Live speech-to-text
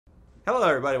Hello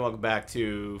everybody, welcome back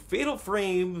to Fatal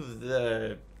Frame,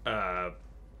 the,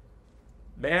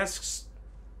 masks,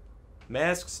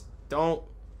 don't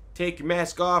take your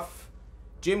mask off,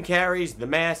 Jim Carrey's The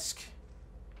Mask,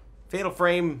 Fatal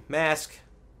Frame, masks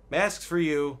for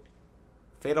you,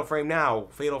 Fatal Frame now,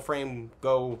 Fatal Frame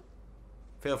go,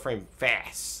 Fatal Frame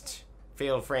fast,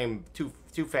 Fatal Frame too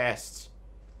fast,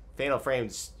 Fatal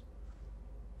Frame's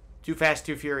too fast,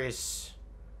 too furious.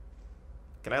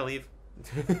 Can I leave?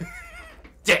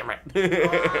 Damn it!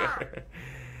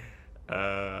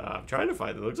 I'm trying to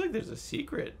find it. Looks like there's a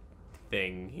secret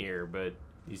thing here, but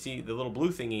you see the little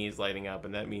blue thingy is lighting up,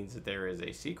 and that means that there is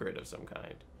a secret of some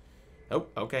kind. Oh,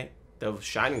 okay. The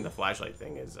shining the flashlight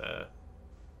thing is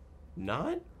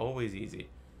not always easy.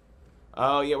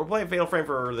 Oh yeah, we're playing Fatal Frame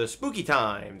for the spooky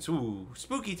times. Ooh,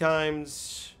 spooky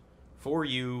times for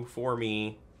you, for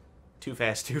me. Too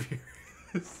fast, too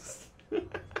furious.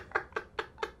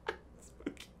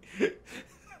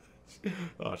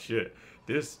 Oh shit,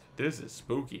 this is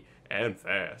spooky and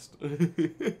fast.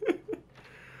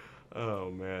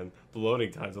 Oh man, the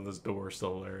loading times on this door are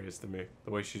so hilarious to me. The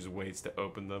way she just waits to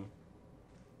open them.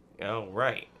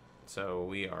 Alright, so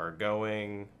we are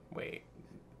going... Wait,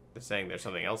 they're saying there's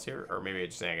something else here? Or maybe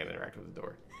it's just saying I can interact with the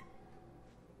door.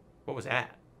 What was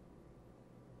that?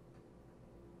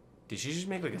 Did she just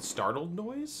make like a startled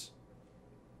noise?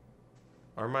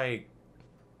 Or am I...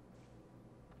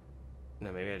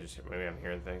 No, maybe I'm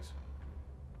hearing things.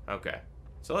 Okay.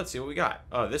 So let's see what we got.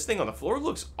 Oh, this thing on the floor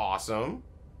looks awesome.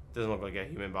 Doesn't look like a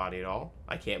human body at all.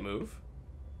 I can't move.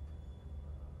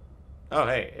 Oh,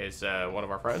 hey, it's one of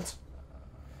our friends.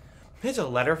 It's a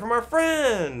letter from our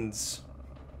friends.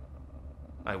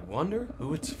 I wonder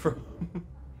who it's from.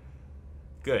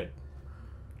 Good.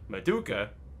 Maduka.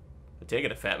 I'm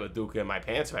taking a fat Maduka in my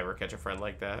pants if I ever catch a friend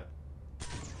like that.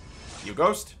 You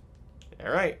ghost?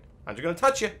 Alright. I'm just gonna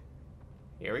touch you.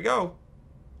 Here we go.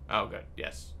 Oh, good.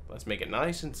 Yes. Let's make it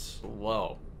nice and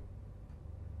slow.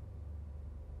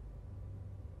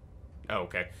 Oh,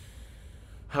 okay.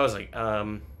 I was like,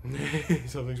 something's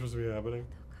supposed to be happening.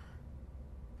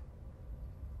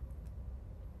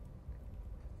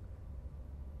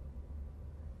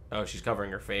 Oh, she's covering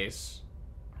her face.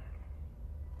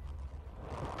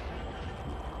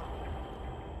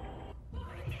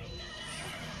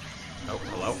 Oh,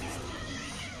 hello?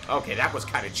 Okay, that was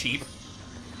kind of cheap.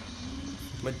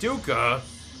 Maduka?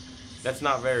 That's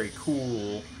not very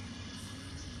cool.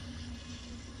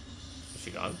 Is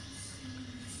she gone?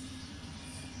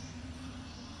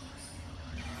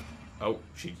 Oh,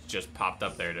 she just popped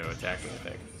up there to attack me, I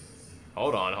think.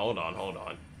 Hold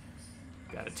on.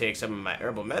 Gotta take some of my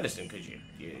herbal medicine, because you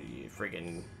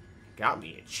friggin' got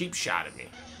me. A cheap shot at me.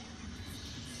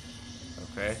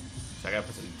 Okay, so I gotta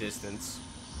put some distance.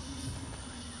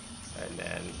 And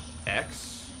then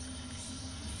X.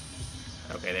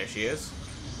 Okay, there she is.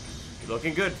 You're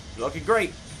looking good. You're looking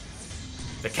great.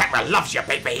 The camera loves you,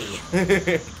 baby.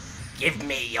 Give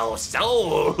me your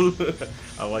soul.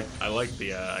 I like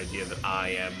the idea that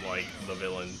I am like the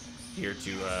villain here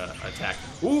to attack.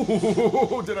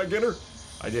 Ooh, did I get her?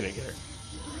 I didn't get her.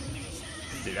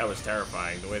 Dude, that was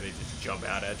terrifying. The way they just jump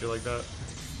out at you like that.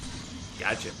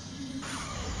 Gotcha.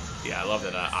 Yeah, I love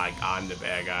that I'm the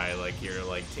bad guy. Like here to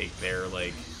like take their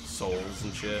like souls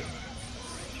and shit.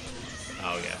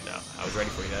 Oh yeah, no, I was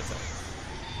ready for you that time.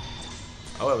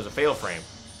 Oh, it was a fatal frame.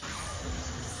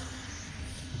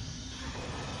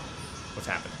 What's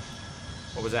happened?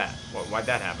 What was that? Why'd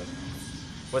that happen?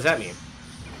 What does that mean?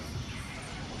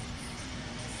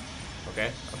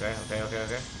 Okay.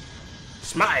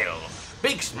 Smile!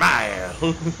 Big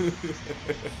smile!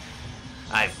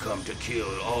 I've come to kill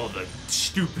all the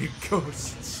stupid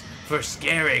ghosts for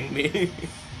scaring me.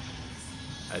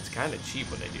 It's kind of cheap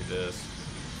when they do this.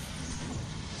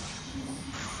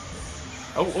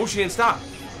 Oh, she didn't stop.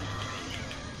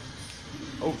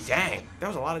 Oh, dang. That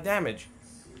was a lot of damage.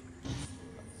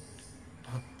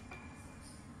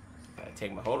 Gotta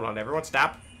take my... Hold on, everyone.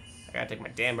 Stop. I gotta take my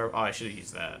damn... Oh, I should have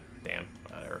used that. Damn.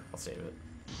 Whatever. I'll save it.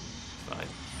 It's fine.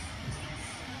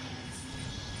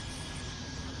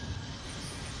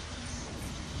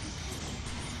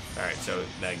 Alright, so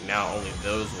like, now only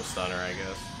those will stun her, I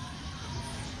guess.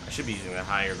 I should be using the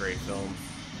higher grade film.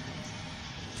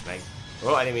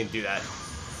 Oh, I didn't mean to do that.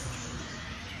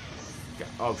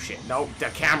 Oh shit, no, the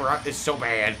camera is so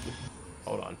bad.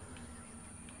 Hold on.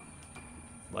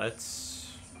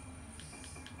 Let's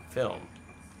film.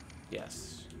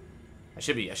 Yes. I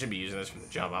should be using this from the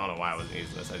jump. I don't know why I wasn't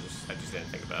using this. I just didn't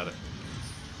think about it.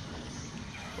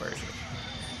 Where is she?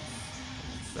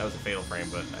 That was a fatal frame,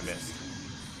 but I missed.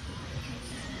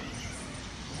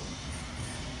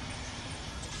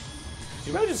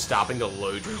 you imagine stopping to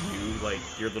load your like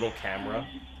your little camera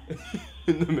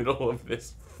in the middle of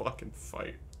this fucking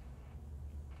fight?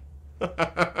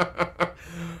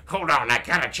 Hold on, I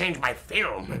gotta change my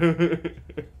film.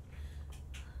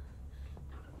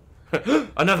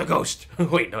 Another ghost.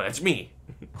 Wait, no, that's me.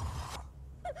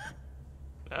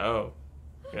 Oh,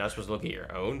 you're not supposed to look at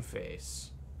your own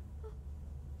face.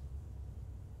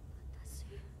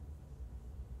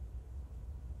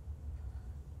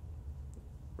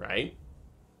 Right?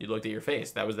 You looked at your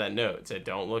face. That was that note. It said,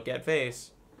 don't look at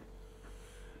face.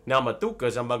 Now,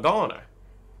 Madoka's a Magoner.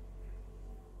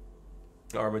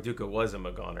 Or Madoka was a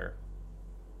Magoner.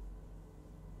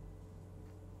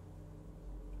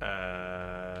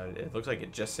 It looks like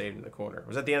it just saved in the corner.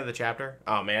 Was that the end of the chapter?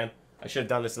 Oh, man. I should have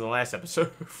done this in the last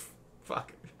episode.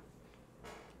 Fuck.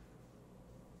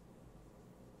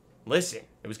 Listen,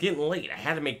 it was getting late. I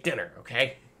had to make dinner,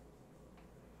 okay?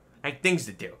 I had things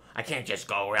to do. I can't just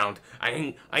go around.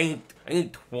 I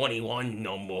ain't 21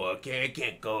 no more. Okay, I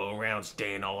can't go around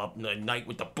staying all up in the night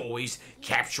with the boys,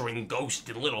 capturing ghosts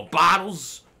in little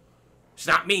bottles. It's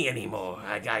not me anymore.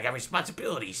 I got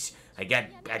responsibilities. I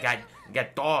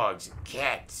got dogs and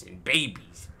cats and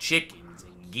babies, and chickens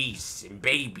and geese and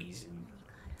babies and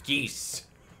geese,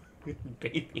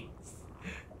 babies.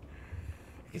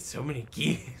 I get so many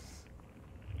geese.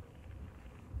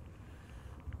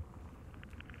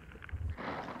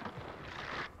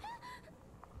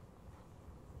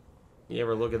 You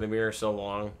ever look in the mirror so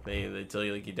long they tell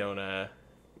you like you don't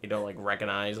like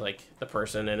recognize like the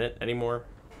person in it anymore?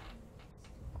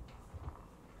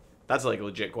 That's like a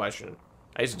legit question.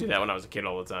 I used to do that when I was a kid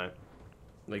all the time.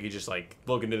 Like you just like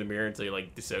look into the mirror until you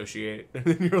like dissociate, and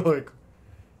then you're like,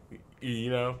 you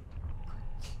know.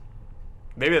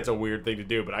 Maybe that's a weird thing to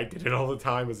do, but I did it all the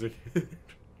time as a kid.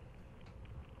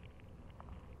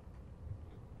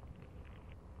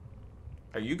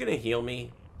 Are you gonna heal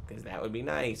me? Because that would be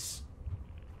nice.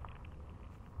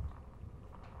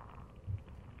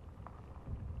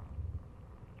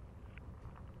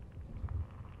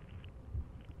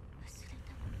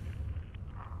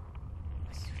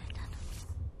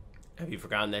 Have you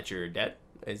forgotten that you're dead?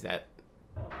 Is that...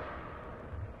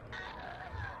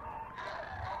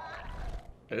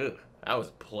 Ugh, that was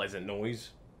a pleasant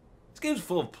noise. This game's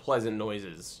full of pleasant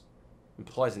noises and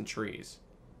pleasant trees.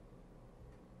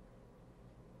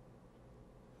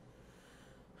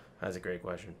 That's a great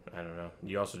question. I don't know.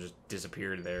 You also just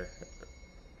disappeared there.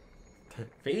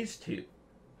 Phase 2.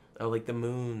 Oh, like the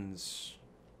moons.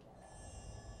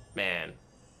 Man.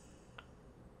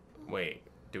 Wait,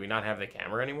 do we not have the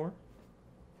camera anymore?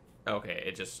 Okay,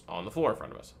 it's just on the floor in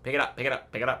front of us. Pick it up, pick it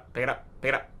up, pick it up, pick it up, pick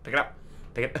it up, pick it up,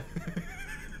 pick it up.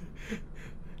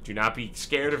 Do not be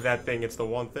scared of that thing. It's the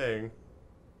one thing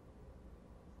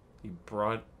you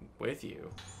brought with you.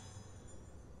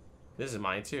 This is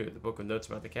mine too, the book with notes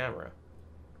about the camera.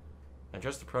 I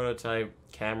trust the prototype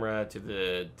camera to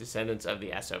the descendants of the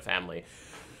Esso family.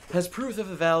 As proof of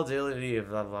the validity of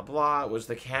blah blah blah, it was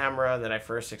the camera that I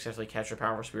first successfully captured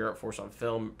powerful spirit force on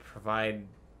film.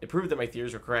 It proved that my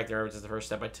theories were correct. There was the first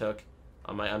step I took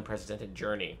on my unprecedented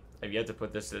journey. I've yet to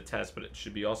put this to the test, but it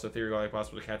should be also theoretically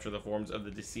possible to capture the forms of the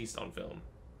deceased on film.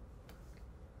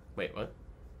 Wait, what?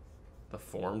 The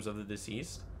forms of the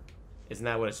deceased? Isn't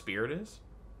that what a spirit is?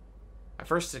 I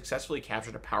first successfully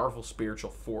captured a powerful spiritual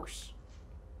force.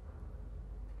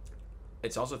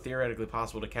 It's also theoretically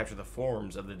possible to capture the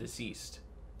forms of the deceased.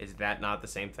 Is that not the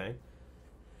same thing?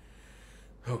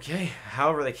 Okay.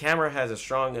 However, the camera has a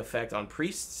strong effect on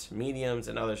priests, mediums,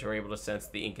 and others who are able to sense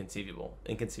the inconceivable.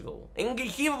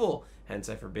 Inconceivable! Hence,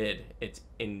 I forbid its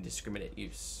indiscriminate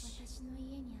use.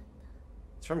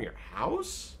 It's from your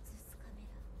house?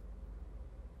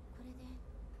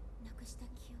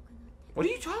 What are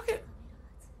you talking?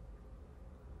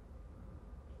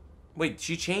 Wait,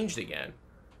 she changed again.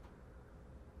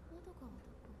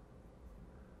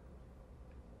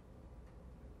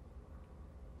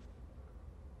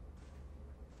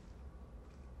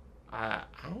 I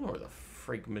don't know where the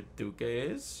freak Madoka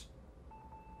is.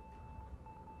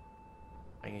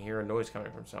 I can hear a noise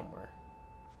coming from somewhere.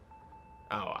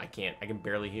 Oh, I can't. I can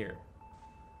barely hear.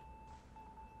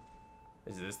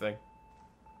 Is it this thing?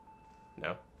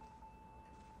 No.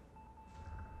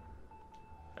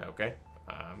 Okay.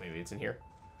 Maybe it's in here.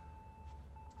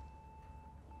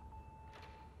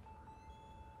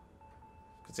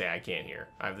 Could say I can't hear.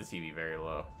 I have the TV very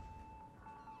low.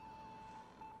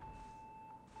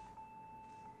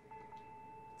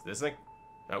 Is this thing?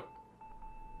 Nope.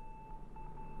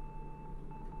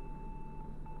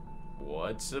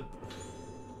 What's a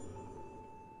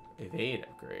evade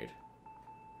upgrade?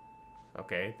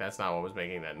 Okay, that's not what was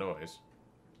making that noise.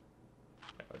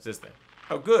 What's this thing?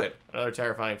 Oh, good. Another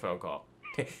terrifying phone call.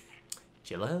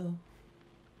 Hello?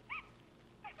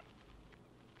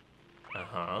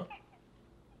 Uh-huh.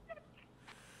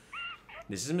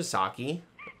 This is Misaki,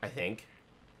 I think.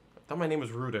 I thought my name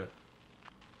was Ruda.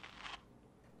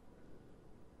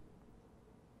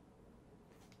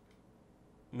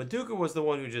 Madoka was the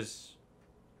one who just...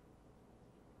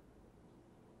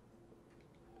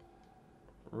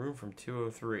 Room from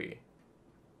 203. It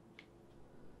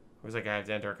was like I have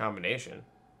to enter a combination.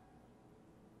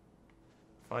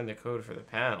 Find the code for the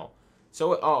panel.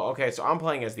 So, oh, okay, so I'm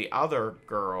playing as the other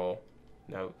girl.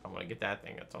 No, I want to get that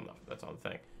thing. That's on the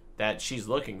thing. That she's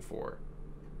looking for.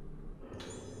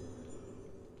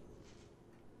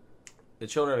 The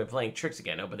children have been playing tricks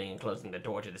again, opening and closing the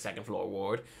door to the second floor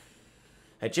ward.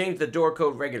 I change the door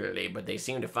code regularly, but they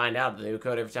seem to find out the new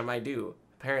code every time I do.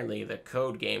 Apparently, the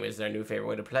code game is their new favorite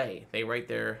way to play. They write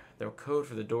their code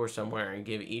for the door somewhere and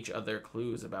give each other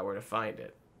clues about where to find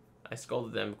it. I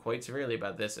scolded them quite severely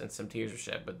about this, and some tears were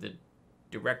shed, but the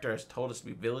director has told us to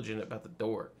be vigilant about the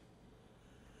door.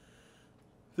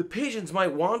 The patients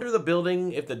might wander the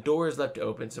building if the door is left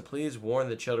open, so please warn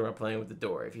the children about playing with the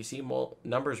door. If you see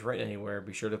numbers written anywhere,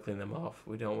 be sure to clean them off.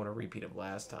 We don't want a repeat of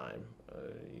last time.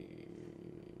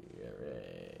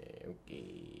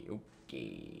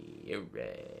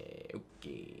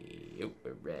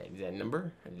 Okay. Is that a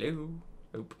number? Hello?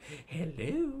 Oh,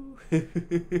 hello?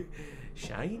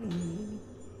 Shiny.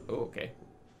 Oh, okay.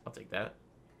 I'll take that.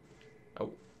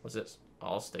 Oh, what's this?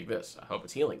 I'll take this. I hope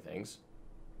it's healing things.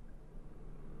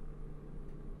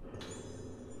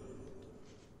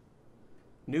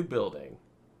 New building.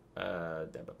 Blah,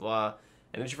 blah, blah.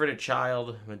 An introverted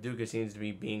child, Madoka seems to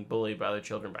be being bullied by other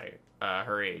children by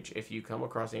her age. If you come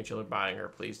across any children buying her,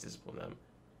 please discipline them.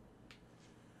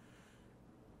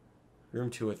 Room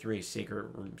 203,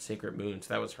 Sacred Moon.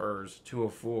 So that was hers.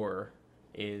 204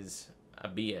 is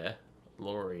Abiya,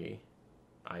 Iori.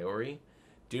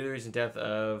 Due to the recent death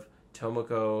of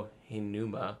Tomoko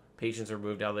Hinuma, patients were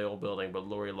moved out of the old building, but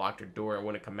Iori locked her door and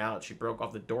wouldn't come out. She broke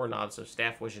off the doorknob, so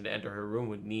staff wishing to enter her room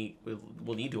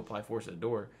will need to apply force to the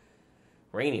door.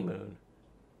 Rainy Moon.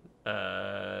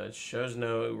 Shows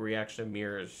no reaction to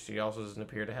mirrors. She also doesn't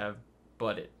appear to have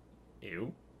budded.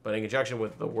 Ew. But in conjunction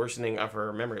with the worsening of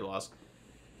her memory loss,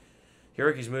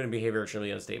 Hiroki's mood and behavior are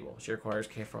extremely unstable. She requires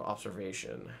careful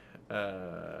observation.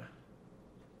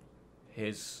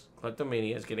 His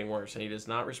kleptomania is getting worse, and he does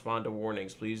not respond to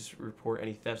warnings. Please report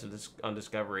any thefts on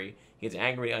discovery. He gets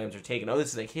angry when items are taken. Oh, this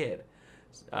is a kid.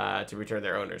 To return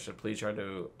their owners, so please try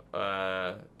to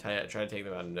take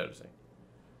them out of noticing.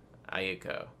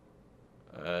 Ayako.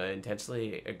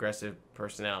 Intensely aggressive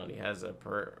personality. Has a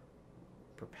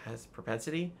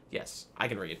propensity? Yes, I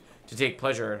can read. To take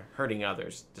pleasure in hurting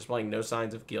others, displaying no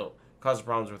signs of guilt, causes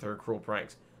problems with her cruel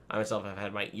pranks. I myself have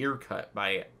had my ear cut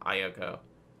by Ayako.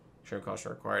 Extreme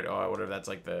caution required. Oh, I wonder if that's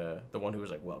like the one who was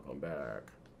like, welcome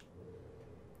back.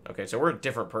 Okay, so we're a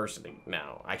different person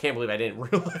now. I can't believe I didn't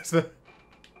realize that.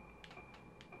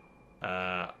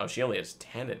 Oh, she only has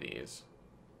 10 of these.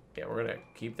 Yeah, we're gonna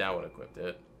keep that one equipped.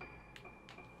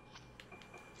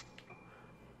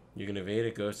 You can evade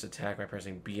a ghost attack by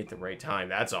pressing B at the right time.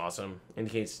 That's awesome.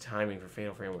 Indicates timing for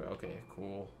fatal frame. Okay,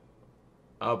 cool.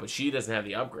 Oh, but she doesn't have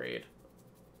the upgrade.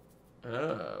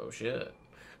 Oh, shit.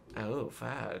 Oh,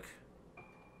 fuck.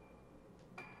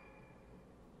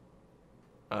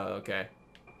 Oh, okay.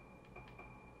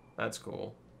 That's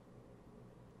cool.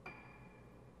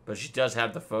 But she does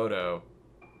have the photo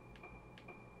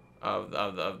of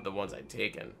the ones I'd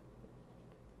taken.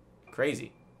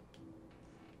 Crazy.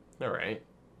 Alright.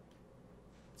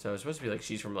 So it's supposed to be like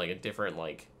she's from like a different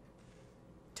like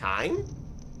time?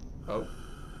 Oh.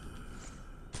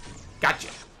 Gotcha.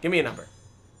 Give me a number.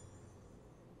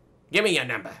 Give me your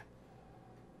number.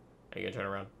 Are you gonna turn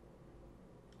around?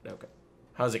 Okay.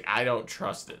 I was like, I don't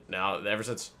trust it. Now, ever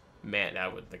since, man,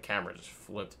 now with the camera just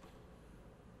flipped.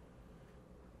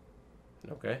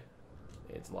 Okay.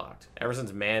 It's locked. Ever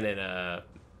since man in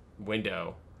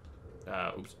window,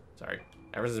 oops, sorry.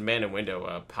 Ever since man in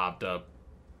window popped up,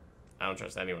 I don't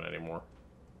trust anyone anymore.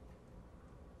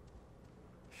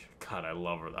 God, I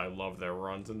love their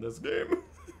runs in this game.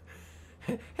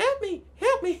 Help me!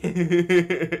 Help me!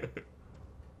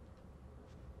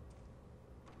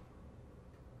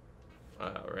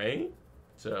 Alright.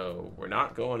 So, we're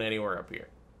not going anywhere up here.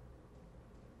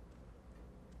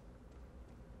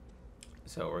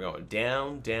 So, we're going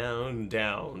down, down,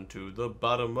 down to the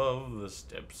bottom of the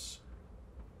steps.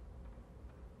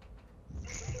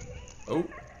 Oh.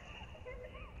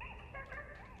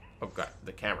 Oh god,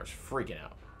 the camera's freaking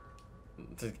out.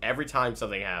 It's like every time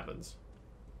something happens.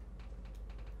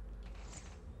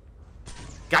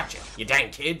 Gotcha! You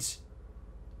dang kids!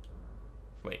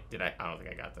 Wait, did I? I don't think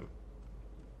I got them.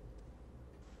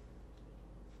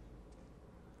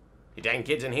 You dang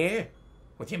kids in here?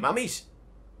 With your mummies?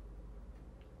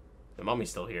 The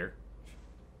mummy's still here.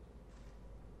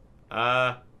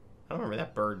 I don't remember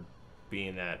that bird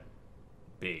being that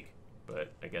big,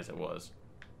 but I guess it was.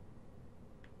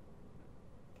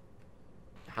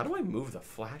 How do I move the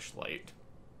flashlight?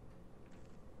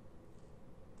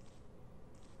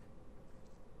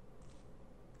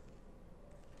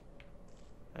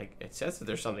 It says that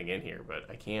there's something in here, but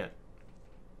I can't.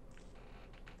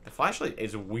 The flashlight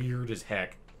is weird as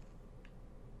heck.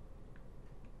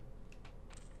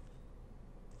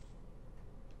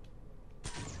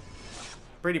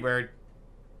 Pretty bird.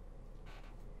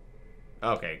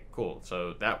 Okay, cool.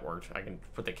 So that worked. I can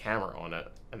put the camera on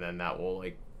it, and then that will,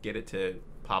 like, get it to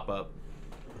pop up.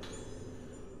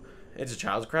 It's a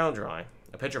child's crown drawing.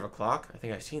 A picture of a clock? I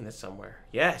think I've seen this somewhere.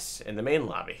 Yes, in the main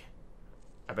lobby.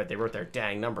 I bet they wrote their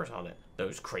dang numbers on it.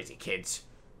 Those crazy kids.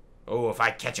 Oh, if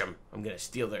I catch them, I'm gonna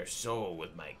steal their soul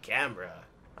with my camera.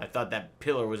 I thought that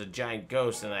pillar was a giant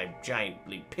ghost, and I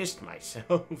giantly pissed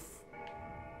myself.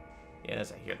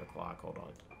 Yes, I hear the clock. Hold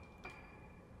on.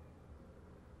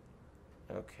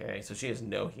 Okay, so she has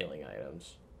no healing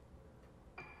items.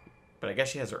 But I guess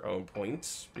she has her own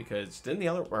points, because didn't the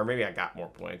other... Or maybe I got more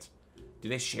points. Do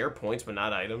they share points but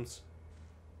not items?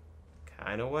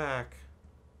 Kinda whack.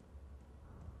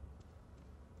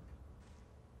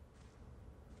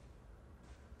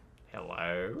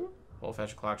 Hello?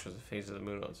 Old-fashioned clock shows the phase of the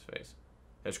moon on its face.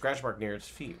 There's a scratch mark near its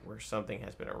feet where something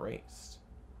has been erased.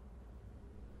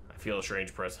 I feel a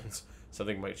strange presence.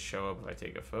 Something might show up if I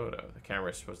take a photo. The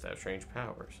camera is supposed to have strange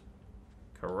powers.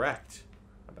 Correct.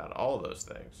 About all those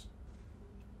things.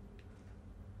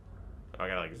 Oh, I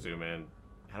gotta, like, zoom in.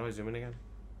 How do I zoom in again?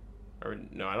 Or,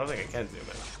 no, I don't think I can zoom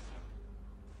in.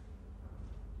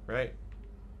 Right?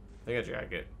 I think I gotta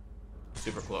get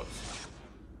super close.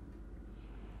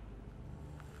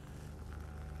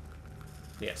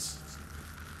 Yes.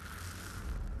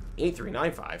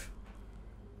 8395.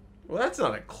 Well, that's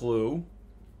not a clue.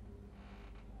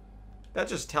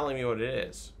 That's just telling me what it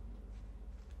is.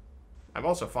 I'm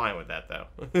also fine with that, though.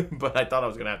 But I thought I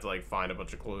was going to have to, like, find a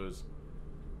bunch of clues.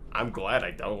 I'm glad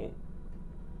I don't.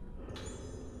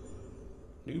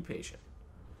 New patient.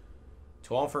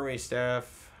 To all infirmary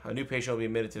staff, a new patient will be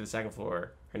admitted to the second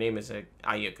floor. Her name is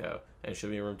Ayako, and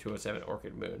she'll be in room 207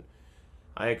 Orchid Moon.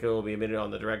 Ayako will be admitted on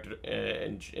the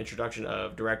introduction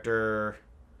of Director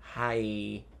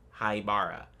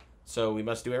Haibara. So we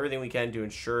must do everything we can to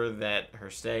ensure that her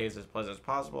stay is as pleasant as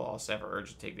possible. All staff are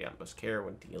urged to take the utmost care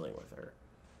when dealing with her.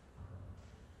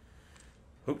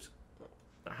 Oops.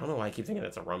 I don't know why I keep thinking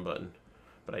that's a run button,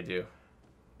 but I do.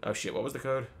 Oh shit, what was the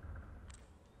code?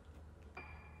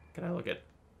 Can I look at...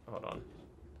 Hold on.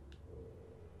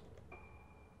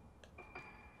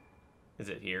 Is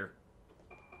it here?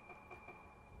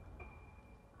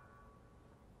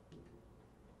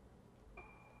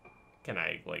 Can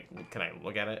I, like, can I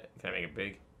look at it? Can I make it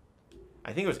big?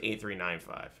 I think it was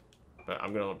 8395. But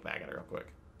I'm going to look back at it real quick.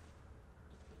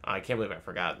 I can't believe I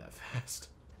forgot that fast.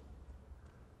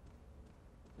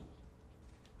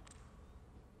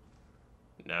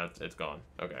 No, it's gone.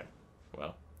 Okay.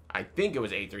 Well, I think it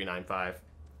was 8395.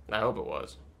 I hope it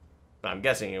was. But I'm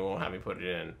guessing it won't have me put it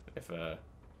in. If, or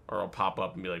it'll pop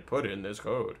up and be like, put in this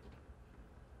code.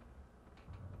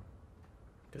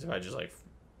 Because if I just, like...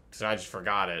 So I just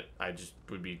forgot it. I just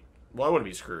would be... Well, I wouldn't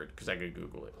be screwed because I could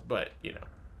Google it. But, you know,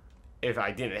 if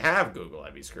I didn't have Google,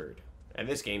 I'd be screwed. And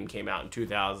this game came out in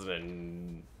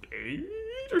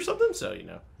 2008 or something, so, you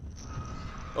know.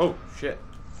 Oh, shit.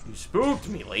 You spooked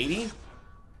me, lady.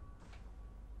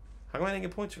 How come I didn't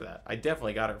get points for that? I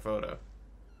definitely got her photo.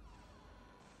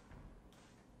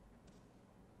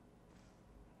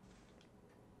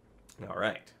 All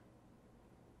right.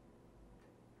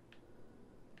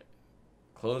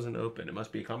 Close and open. It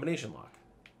must be a combination lock.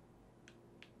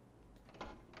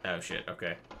 Oh, shit.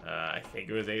 Okay. I think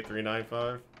it was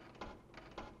 8395.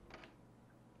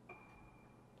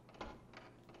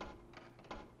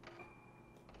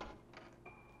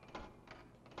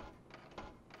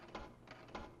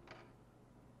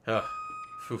 Oh,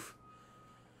 phew.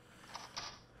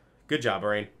 Good job,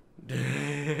 Brain.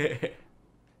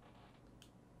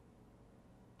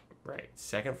 Right,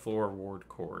 second floor ward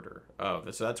corridor. Oh,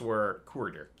 so that's where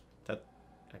corridor. That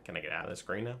can I get out of the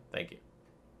screen now? Thank you.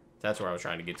 That's where I was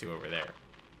trying to get to over there.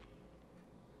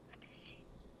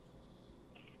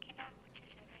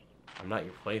 I'm not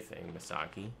your plaything,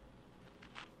 Misaki.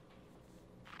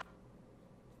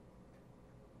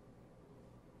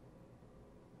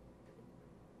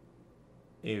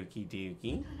 Okie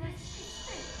dokie.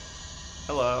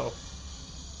 Hello.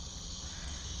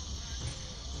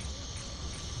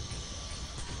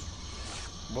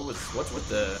 What's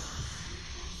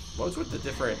with the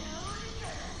different?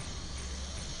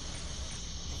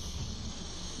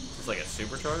 It's like a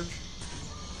supercharge?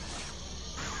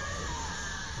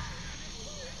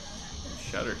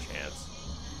 Shutter chance.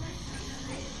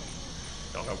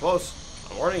 Don't come close.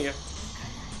 I'm warning you.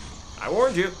 I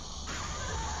warned you.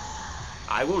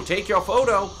 I will take your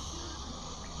photo.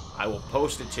 I will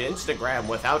post it to Instagram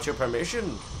without your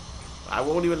permission. I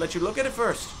won't even let you look at it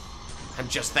first. I'm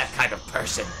just that kind of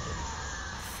person.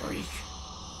 Freak.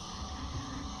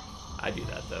 I do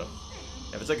that though.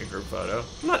 If it's like a group photo,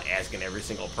 I'm not asking every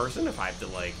single person if I have to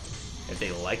like, if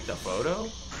they like the photo.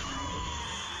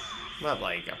 I'm not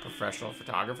like a professional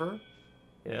photographer,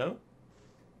 you know.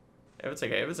 If it's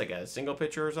like a single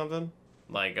picture or something,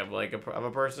 like of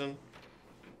a person,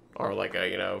 or like a,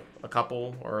 you know, a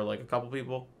couple, or like a couple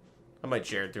people, I might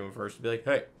share it to them first and be like,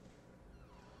 hey,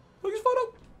 look at this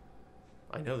photo.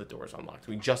 I know the door's unlocked.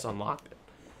 We just unlocked it.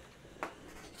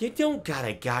 You don't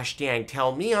gotta gosh dang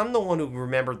tell me. I'm the one who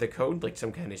remembered the code like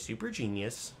some kind of super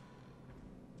genius.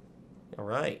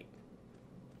 Alright.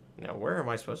 Now where am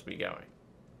I supposed to be going?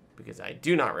 Because I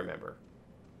do not remember.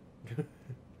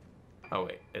 Oh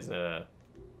wait, isn't there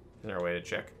a way to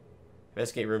check?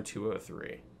 Investigate room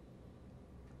 203.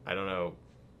 I don't know.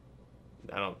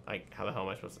 How the hell am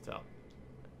I supposed to tell?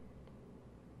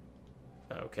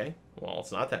 Okay, well,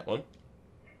 it's not that one.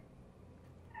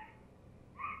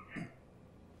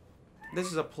 This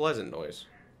is a pleasant noise.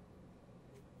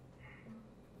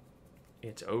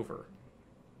 It's over.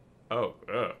 Oh,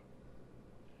 ugh.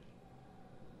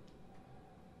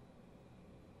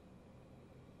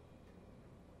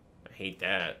 I hate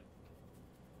that.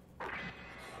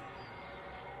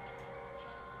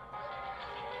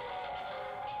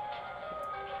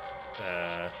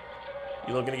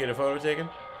 You looking to get a photo taken?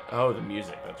 Oh, the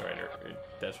music. That's right.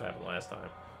 That's what happened last time.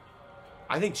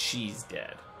 I think she's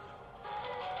dead.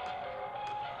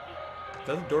 Is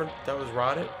that the door that was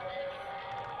rotted?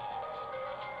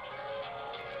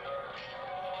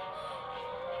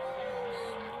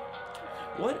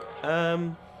 What?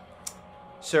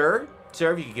 Sir?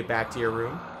 Sir, if you could get back to your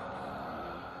room.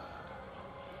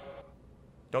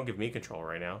 Don't give me control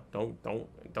right now. Don't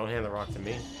hand the rock to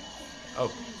me. Oh,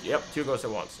 yep, 2 ghosts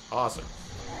at once. Awesome.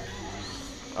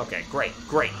 Okay, great.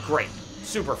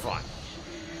 Super fun.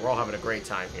 We're all having a great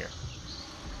time here.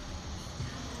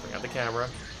 Bring out the camera.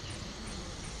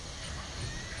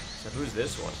 So who's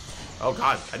this one? Oh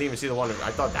god, I didn't even see the one.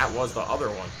 I thought that was the other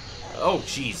one. Oh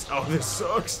jeez. Oh, this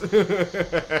sucks.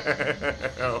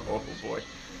 Oh boy.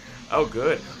 Oh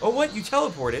good. Oh what? You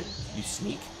teleported? You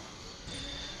sneak.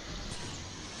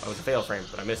 Oh, it was a fail frame,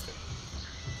 but I missed it.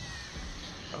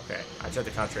 Okay, I tried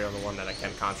to concentrate on the one that I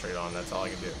can concentrate on. That's all I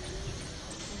can do.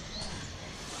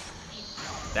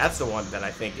 That's the one that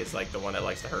I think is like the one that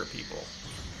likes to hurt people.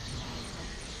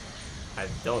 I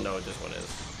don't know what this one is.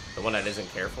 The one that isn't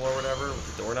careful or whatever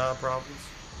with the doorknob problems.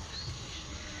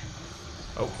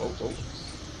 Oh.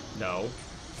 No.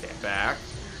 Stand back.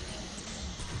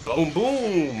 Boom,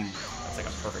 boom. That's like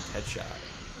a perfect headshot.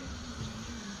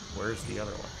 Where's the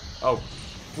other one? Oh,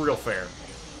 real fair.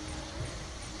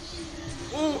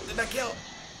 Ooh, did that kill?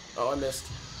 Oh, I missed.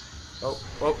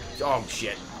 Oh,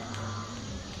 shit.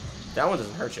 That one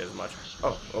doesn't hurt you as much.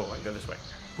 Oh, I can go this way.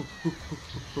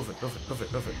 Move it.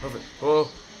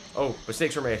 Oh,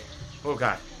 mistakes were made. Oh,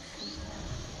 God.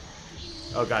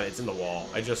 Oh, God, it's in the wall.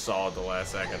 I just saw it the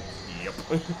last second. Yep.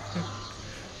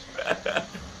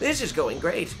 This is going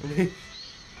great.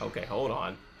 Okay, hold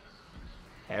on.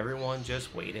 Everyone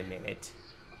just wait a minute.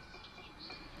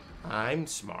 I'm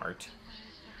smart.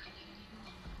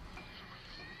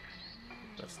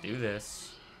 Let's do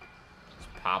this. Let's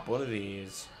pop one of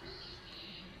these.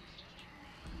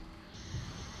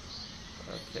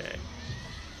 Okay.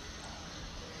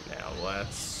 Now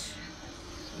let's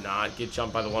not get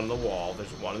jumped by the one on the wall.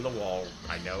 There's one in the wall.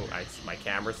 I know. My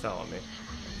camera's telling me.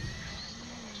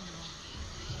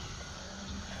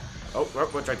 Oh,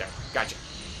 what's right there? Gotcha.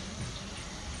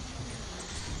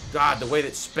 God, the way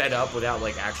that sped up without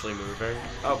like actually moving.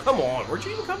 Oh, come on. Where'd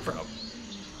you even come from?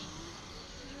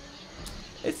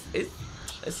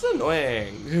 It's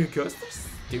annoying. Ghosts are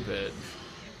stupid.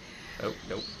 Oh,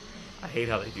 nope. I hate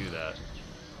how they do that.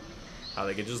 How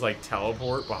they can just like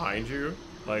teleport behind you.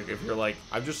 Like if you're like,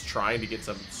 I'm just trying to get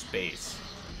some space.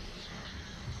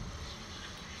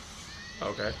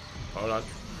 Okay, hold on.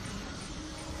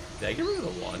 Did I get rid of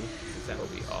the one? Because that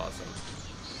would be awesome.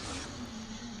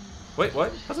 Wait,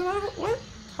 what? How's that not a, what?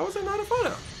 How was that not a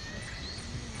photo?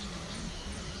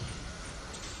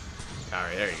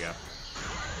 Alright, there you go.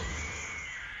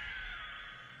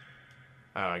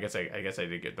 Oh, I guess I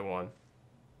did get the one.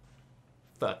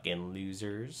 Fucking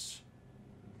losers.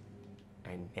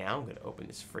 And now I'm gonna open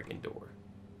this freaking door.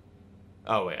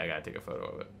 Oh wait, I gotta take a photo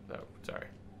of it. Oh, sorry.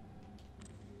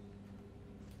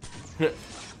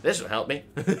 This will help me.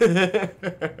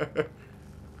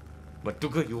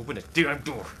 Matuka, you open the damn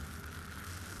door.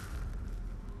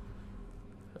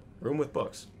 Room with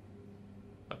books.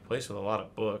 A place with a lot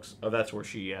of books. Oh, that's where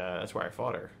she, that's where I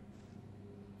fought her.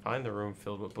 Find the room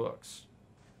filled with books.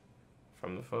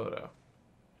 From the photo.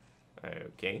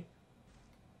 Okay.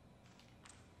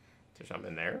 Is there something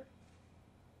in there?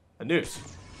 A noose.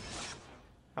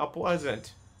 How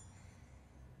pleasant.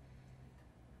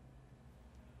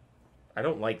 I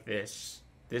don't like this.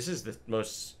 This is the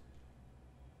most...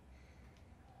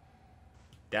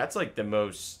 That's like the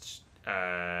most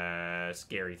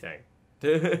scary thing.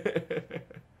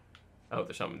 Oh,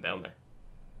 there's something down there.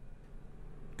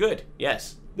 Good.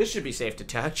 Yes. This should be safe to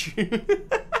touch.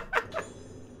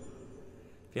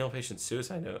 Female patient's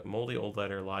suicide note. A moldy old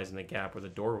letter lies in the gap where the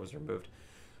door was removed.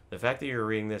 The fact that you're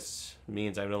reading this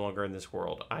means I'm no longer in this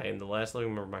world. I am the last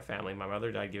living member of my family. My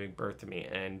mother died giving birth to me,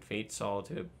 and fate saw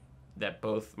to that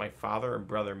both my father and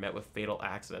brother met with fatal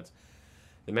accidents.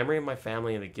 The memory of my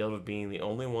family and the guilt of being the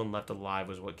only one left alive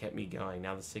was what kept me going.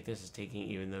 Now the sickness is taking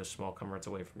even those small comforts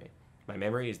away from me. My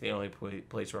memory is the only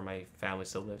place where my family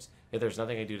still lives. Yet there's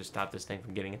nothing I do to stop this thing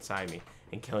from getting inside me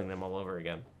and killing them all over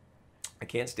again. I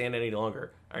can't stand any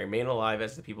longer. I remain alive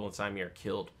as the people inside me are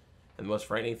killed. And the most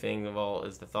frightening thing of all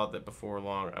is the thought that before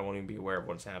long I won't even be aware of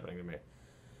what's happening to me.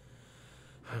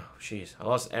 Oh, jeez. I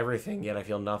lost everything, yet I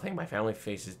feel nothing. My family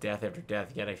faces death after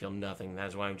death, yet I feel nothing. That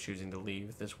is why I'm choosing to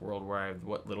leave this world where I have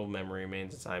what little memory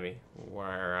remains inside me,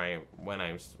 where I am,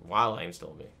 while I am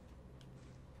still me.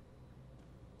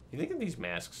 You think of these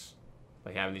masks,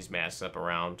 like having these masks up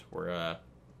around, were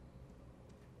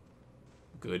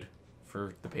good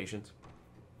for the patients?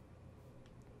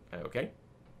 Okay,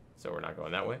 so we're not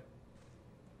going that way.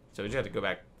 So we just have to go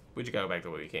back. We just gotta go back the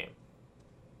way we came.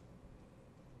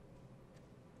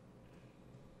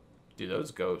 Dude,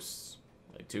 those ghosts.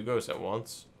 Like 2 ghosts at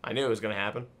once. I knew it was gonna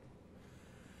happen.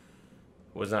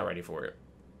 Was not ready for it.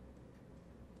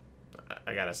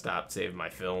 I gotta stop saving my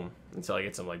film until I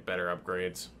get some like better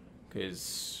upgrades.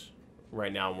 Because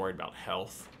right now I'm worried about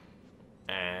health.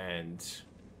 And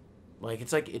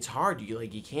it's hard.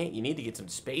 You can't, you need to get some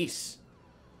space.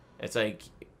 It's like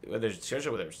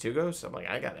especially where there's 2 ghosts, I'm like,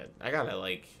 I gotta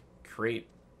like create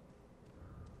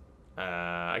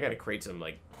I gotta create some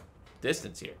like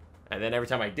distance here. And then every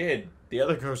time I did, the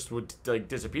other ghost would like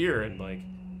disappear and like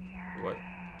what?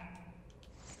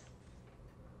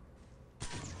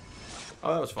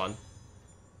 Oh, that was fun.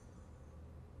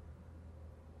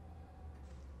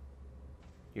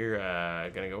 You're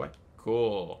gonna go away?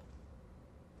 Cool.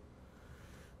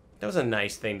 That was a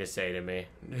nice thing to say to me.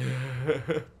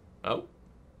 Oh.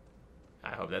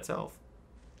 I hope that's health.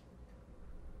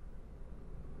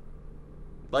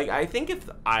 Like, I think if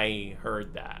I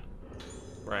heard that,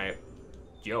 right?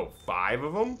 Yo, 5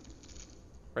 of them?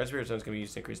 Red spirit stones can be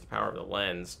used to increase the power of the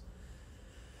lens.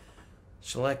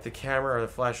 Select the camera or the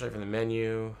flashlight from the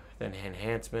menu, then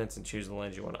enhancements, and choose the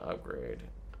lens you want to upgrade.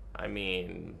 I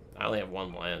mean, I only have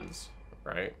 1 lens,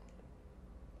 right?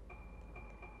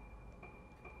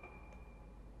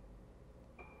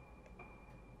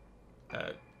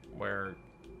 Where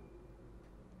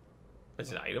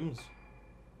is it? Items?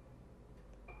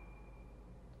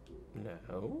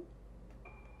 No.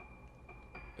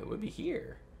 It would be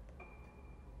here.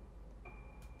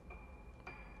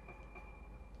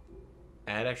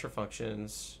 Add extra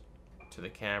functions to the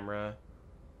camera.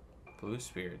 Blue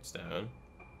spirit stone.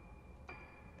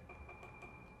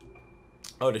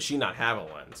 Oh, does she not have a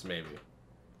lens? Maybe.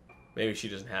 Maybe she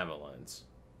doesn't have a lens.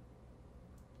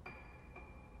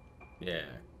 Yeah.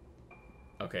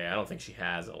 Okay, I don't think she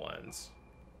has a lens.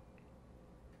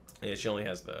 Yeah, she only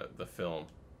has the film.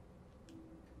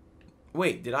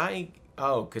 Wait, did I...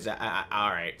 Oh, because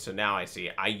alright, so now I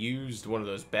see. I used one of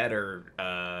those better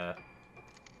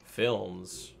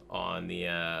films on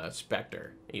the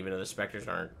Spectre. Even though the Spectres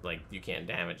aren't, like, you can't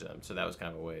damage them. So that was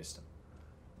kind of a waste.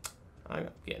 I'm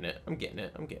getting it. I'm getting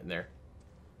it. I'm getting there.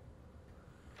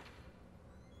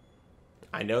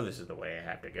 I know this is the way I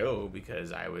have to go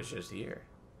because I was just here.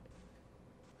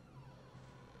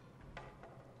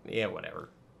 Yeah, whatever.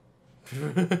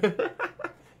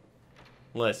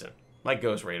 Listen, my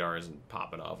ghost radar isn't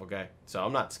popping off, okay? So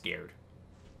I'm not scared.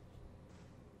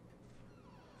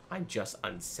 I'm just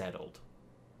unsettled.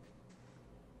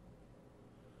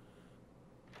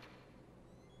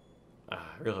 I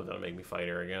really hope that'll make me fight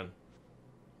her again.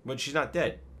 But she's not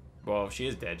dead. Well, if she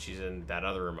is dead, she's in that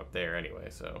other room up there anyway,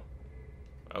 so...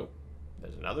 Oh,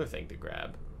 there's another thing to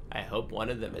grab. I hope one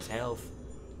of them is health.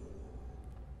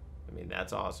 I mean,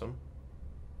 that's awesome.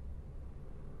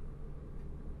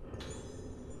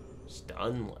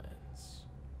 Stun lens.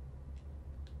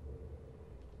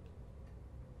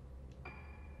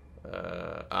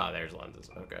 There's lenses.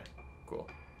 Okay, cool.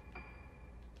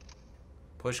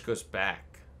 Push goes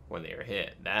back when they are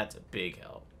hit. That's a big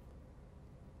help.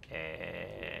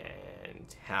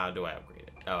 And how do I upgrade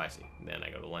it? Oh, I see. Then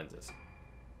I go to lenses.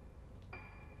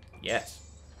 Yes.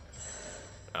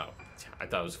 Oh, I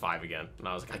thought it was 5 again. And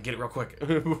I was like, I get it real quick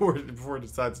before it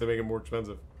decides to make it more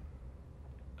expensive.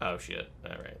 Oh, shit.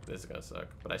 Alright, this is gonna suck.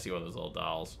 But I see one of those little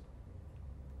dolls.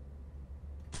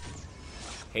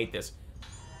 Hate this.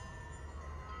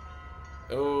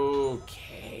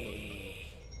 Okay.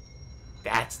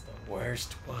 That's the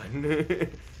worst one.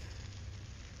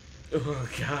 Oh,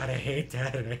 God, I hate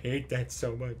that. I hate that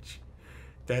so much.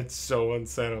 That's so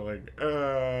unsettling.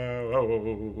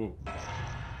 Oh,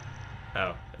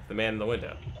 it's the man in the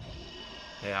window.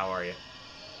 Hey, how are you?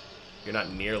 You're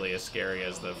not nearly as scary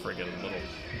as the friggin' little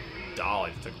doll I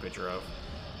just took a picture of.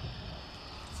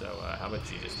 So, how about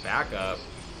you just back up?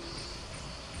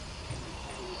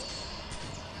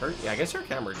 Yeah, I guess her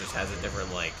camera just has a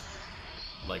different, like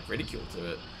ridicule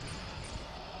to it.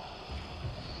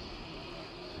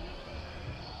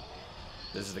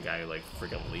 This is the guy who, like,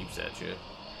 freaking leaps at you.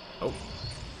 Oh.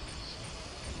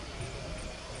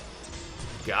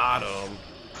 Got him.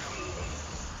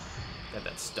 Got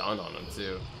that stun on him,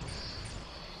 too.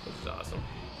 Which is awesome.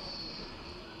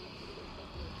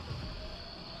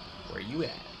 Where are you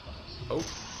at? Oh.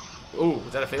 Oh,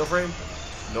 was that a fatal frame?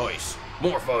 Nice.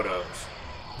 More photos.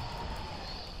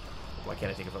 Why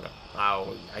can't I take a photo?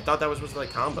 Oh, I thought that was supposed to,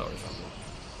 like, combo or something.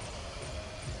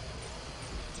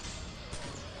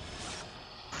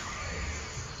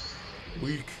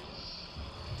 Weak.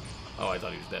 Oh, I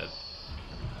thought he was dead.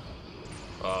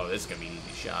 Oh, this is gonna be an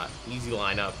easy shot. Easy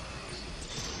lineup.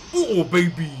 Oh,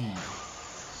 baby!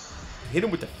 Hit him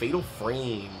with the fatal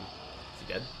frame. Is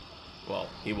he dead? Well,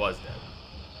 he was dead.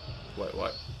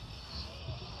 What?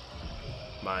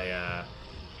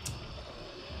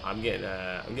 I'm getting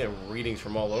readings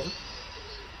from all over.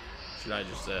 Should I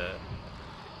just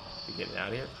be getting out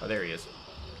of here? Oh, there he is.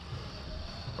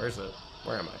 Where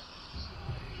am I?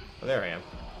 Oh, there I am.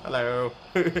 Hello.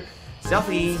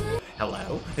 Selfie.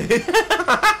 Hello. There you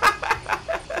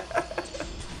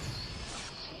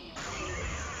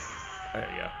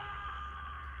go.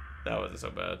 That wasn't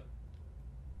so bad.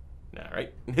 Nah,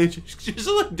 right? just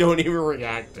like don't even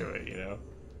react to it, you know?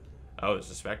 Oh,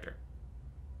 it's a Spectre.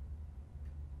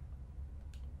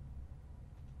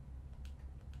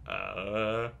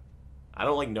 I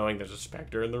don't like knowing there's a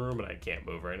Spectre in the room and I can't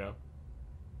move right now.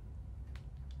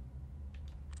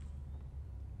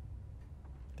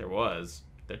 There was.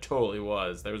 There totally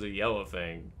was. There was a yellow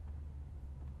thing.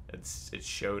 It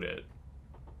showed it.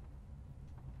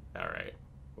 Alright.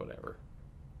 Whatever.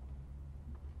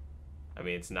 I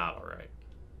mean, it's not alright.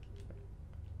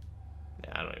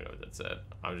 Yeah, I don't even know what that said.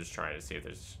 I'm just trying to see if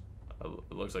there's...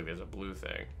 It looks like there's a blue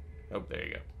thing. Oh, there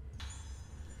you go.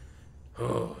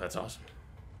 Oh, that's awesome.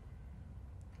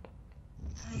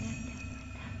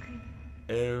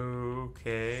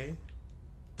 Okay.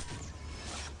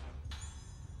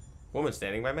 Woman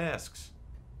standing by masks.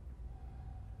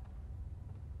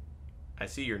 I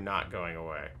see you're not going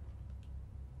away.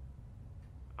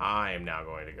 I am now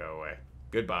going to go away.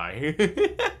 Goodbye.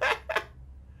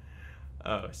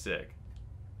 Oh, sick.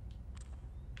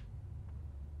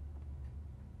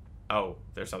 Oh,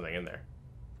 there's something in there.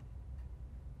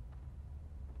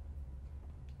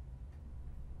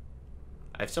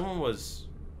 If someone was...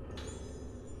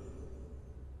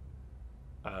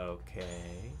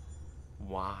 Okay.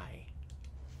 Why?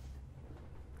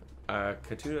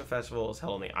 Katuna Festival is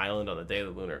held on the island on the day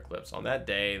of the lunar eclipse. On that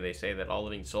day, they say that all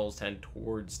living souls tend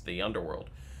towards the underworld.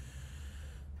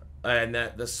 And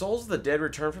that the souls of the dead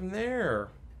return from there.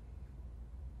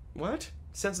 What?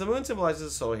 Since the moon symbolizes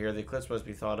the soul here, the eclipse must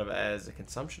be thought of as a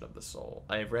consumption of the soul.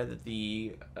 I have read that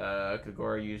the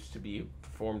Kagura used to be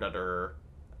performed under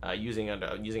using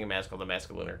a mask called the Mask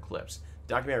of Lunar Eclipse.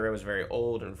 The document I read was very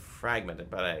old and fragmented,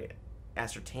 but I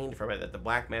ascertained from it that the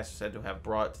Black Mask is said to have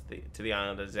brought to the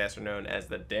island a disaster known as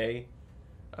the Day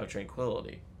of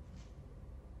Tranquility.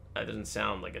 That doesn't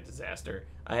sound like a disaster.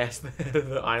 I asked the head of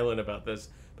the island about this,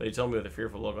 but he told me with a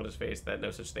fearful look on his face that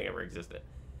no such thing ever existed.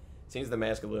 It seems the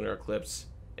Mask of Lunar Eclipse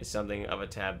is something of a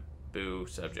taboo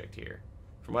subject here.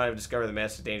 From what I've discovered, the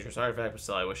mask is a dangerous artifact, but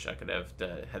still I wish I could have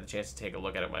had the chance to take a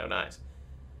look at it with my own eyes.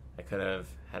 I could have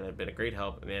had been a great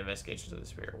help in the investigations of the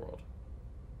spirit world.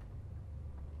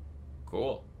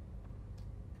 Cool.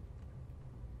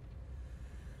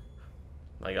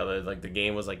 Like the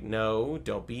game was like, no,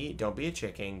 don't be a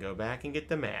chicken. Go back and get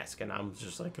the mask. And I'm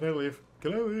just like, can I leave?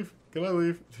 Can I leave? Can I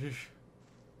leave?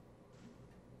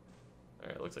 All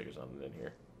right, looks like there's nothing in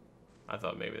here. I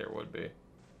thought maybe there would be.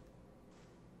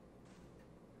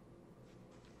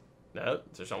 No,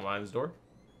 is there someone behind this door?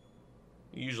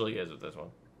 Usually is with this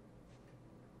one.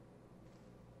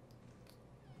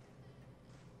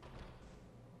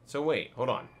 So wait, hold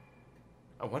on.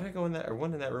 Why did I go in that? I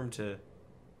went in that room to.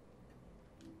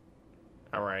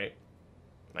 All right.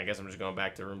 I guess I'm just going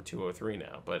back to room 203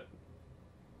 now, but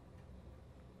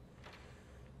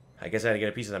I guess I had to get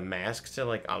a piece of the mask to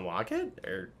like unlock it,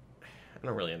 or I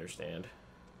don't really understand.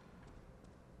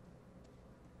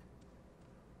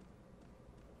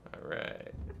 All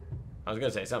right. I was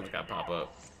gonna say something's gotta pop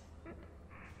up.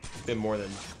 It's been more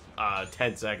than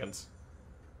 10 seconds.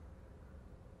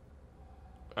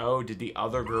 Oh, did the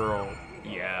other girl?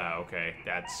 Yeah, okay.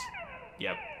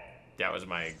 Yep. That was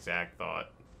my exact thought.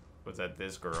 Was that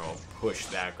this girl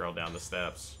pushed that girl down the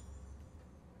steps.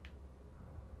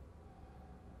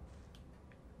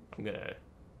 I'm gonna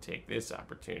take this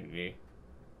opportunity.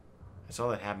 I saw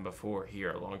that happen before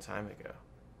here a long time ago.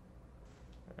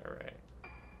 Alright.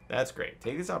 That's great.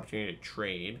 Take this opportunity to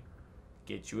trade.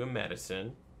 Get you a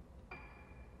medicine.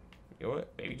 You know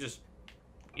what? Maybe just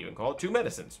even call it 2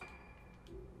 medicines.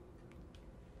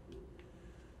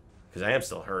 Because I am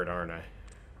still hurt, aren't I?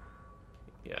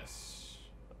 Yes.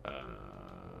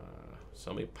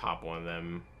 So let me pop one of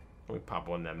them. Let me pop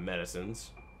one of them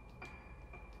medicines.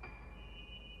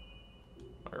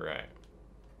 Alright.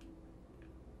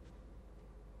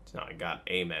 So now I got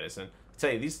a medicine. I'll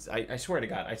tell you, these, I swear to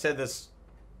God, I said this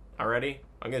already.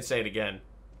 I'm going to say it again.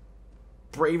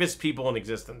 Bravest people in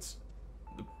existence.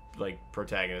 Like,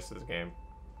 protagonists of this game.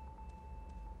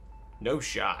 No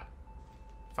shot.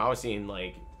 If I was seeing,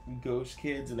 like, ghost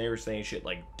kids and they were saying shit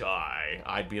like die,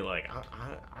 I'd be like,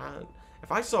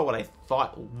 if I saw what I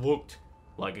thought looked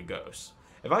like a ghost,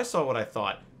 if I saw what I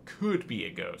thought could be a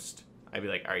ghost, I'd be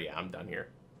like, all right, yeah, I'm done here.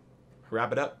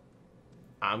 Wrap it up.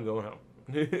 I'm going home.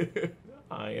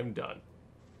 I am done.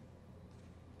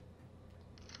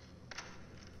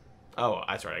 Oh,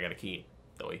 that's right, I got a key.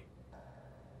 Silly.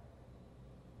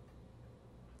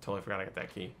 Totally forgot I got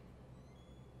that key.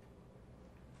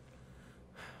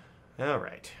 All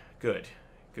right. Good.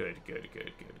 Good.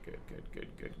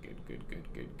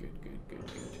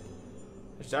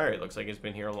 Sorry, it looks like it's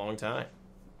been here a long time.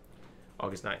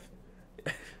 August 9th.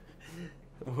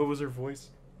 What was her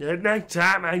voice? At night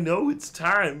time, I know it's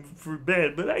time for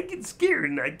bed, but I get scared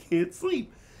and I can't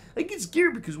sleep. I get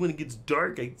scared because when it gets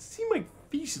dark, I see my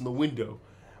face in the window.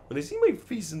 When I see my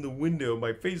face in the window,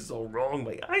 my face is all wrong,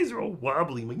 my eyes are all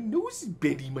wobbly, my nose is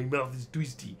bendy, my mouth is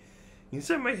twisty.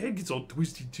 Inside my head gets all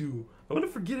twisty too. I want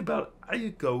to forget about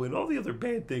Ayako and all the other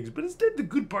bad things, but instead the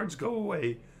good parts go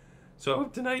away. So I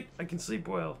hope tonight I can sleep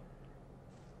well.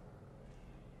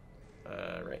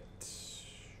 Right.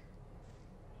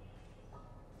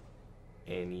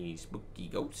 Any spooky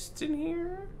ghosts in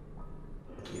here?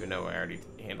 Even though I already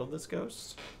handled this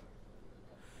ghost.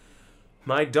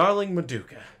 My darling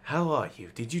Madoka, how are you?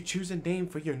 Did you choose a name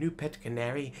for your new pet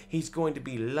canary? He's going to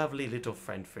be a lovely little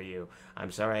friend for you.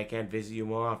 I'm sorry I can't visit you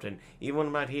more often, even when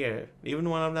I'm not here. Even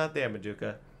when I'm not there,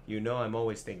 Madoka. You know I'm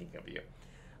always thinking of you.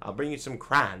 I'll bring you some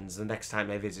crayons the next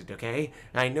time I visit, okay?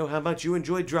 I know how much you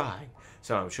enjoy drawing,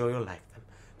 so I'm sure you'll like them.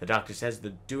 The doctor says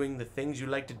that doing the things you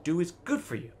like to do is good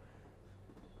for you.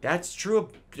 That's true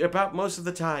about most of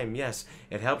the time, yes.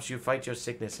 It helps you fight your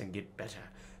sickness and get better.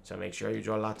 So make sure you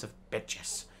draw lots of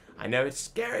bitches. I know it's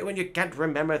scary when you can't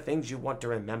remember things you want to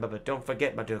remember, but don't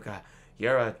forget, Madoka,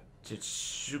 you're a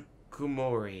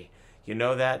Tsukumori. You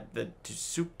know that? The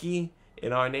Tsuki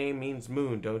in our name means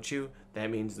moon, don't you? That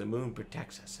means the moon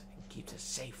protects us and keeps us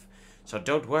safe. So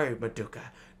don't worry,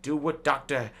 Madoka. Do what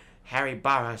Dr.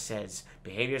 Haribara says.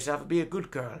 Behave yourself and be a good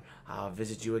girl. I'll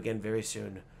visit you again very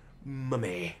soon.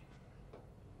 Mummy.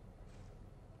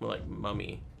 More like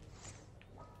mummy.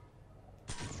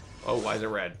 Oh, why is it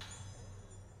red?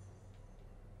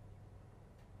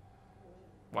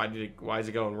 Why is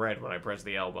it going red when I press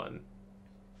the L button?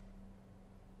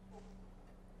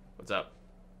 What's up?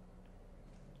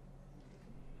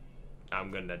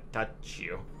 I'm gonna touch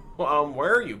you.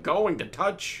 Where are you going to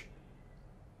touch?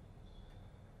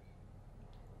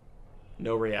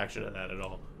 No reaction to that at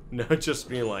all. No, just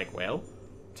being like, well,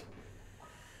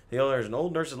 The owner is an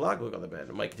old nurse's logbook on the bed.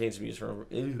 It might contain some useful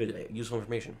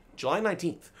information. July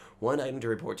 19th. One item to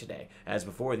report today. As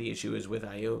before, the issue is with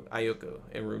Ayoko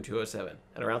in room 207.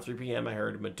 At around 3 p.m., I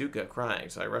heard Madoka crying,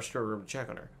 so I rushed to her room to check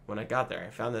on her. When I got there, I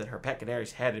found that her pet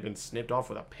canary's head had been snipped off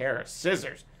with a pair of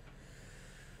scissors.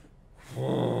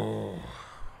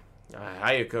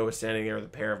 Ayoko was standing there with a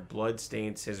pair of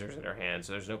blood-stained scissors in her hand,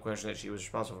 so there's no question that she was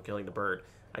responsible for killing the bird.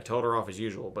 I told her off as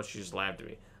usual, but she just laughed at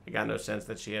me. I got no sense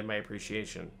that she had my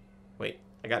appreciation.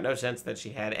 I got no sense that she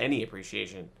had any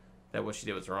appreciation that what she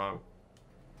did was wrong.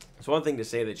 It's one thing to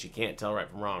say that she can't tell right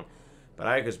from wrong, but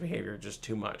Ayoko's behavior is just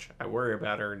too much. I worry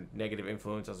about her negative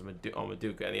influence on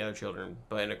Madoka and the other children,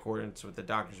 but in accordance with the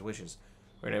doctor's wishes,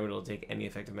 we're not able to take any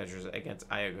effective measures against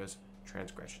Ayoko's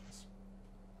transgressions.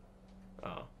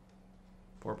 Oh.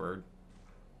 Poor bird.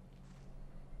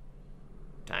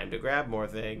 Time to grab more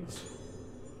things.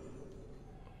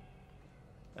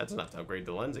 That's enough to upgrade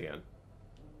the lens again.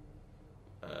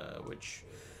 Which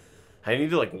I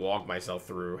need to like walk myself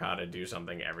through how to do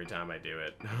something every time I do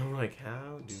it. I'm like,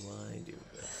 how do I do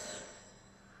this?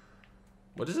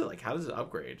 What is it like? How does it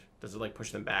upgrade? Does it like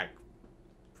push them back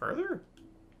further?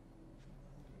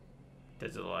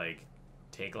 Does it like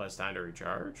take less time to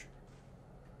recharge?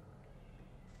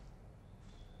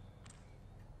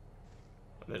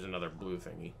 There's another blue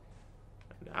thingy.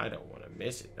 I don't want to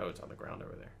miss it. Oh, it's on the ground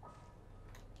over there.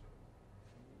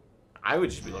 I would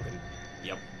just be looking.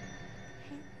 Yep.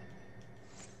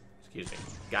 Excuse me.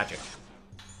 Gotcha.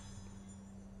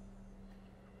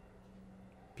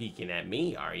 Peeking at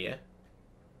me, are you?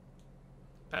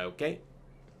 Okay.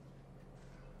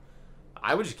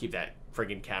 I would just keep that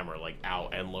friggin' camera like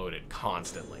out and loaded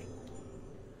constantly.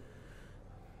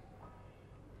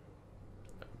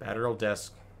 Battered old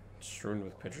desk strewn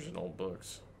with pictures and old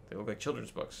books. They look like children's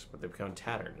books, but they've become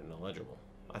tattered and illegible.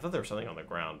 I thought there was something on the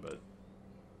ground, but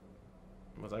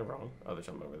was I wrong? Oh, there's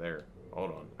something over there.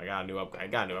 Hold on. I got a new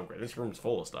upgrade. This room's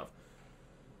full of stuff.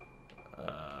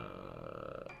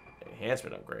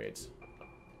 Enhancement upgrades.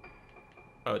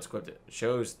 Oh, it's equipped. It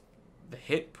shows the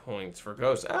hit points for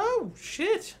ghosts. Oh,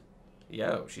 shit.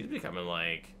 Yo, she's becoming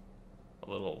like a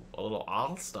little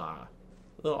all-star.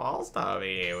 A little all-star over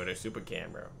here with her super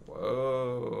camera.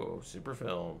 Whoa, super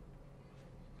film.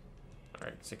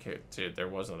 Alright, secure. Dude, there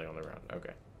was nothing on the ground.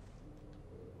 Okay.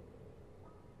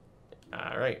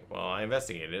 Alright, well, I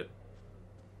investigated it.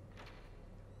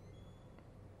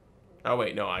 Oh,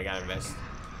 wait, no, I gotta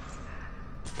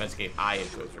investigate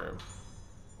Ayako's room.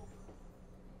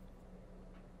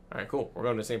 Alright, cool. We're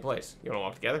going to the same place. You wanna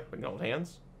walk together? We can hold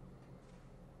hands?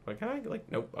 Wait, can I, like,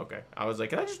 nope, okay. I was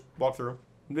like, can I just walk through?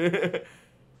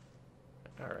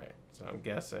 Alright, so I'm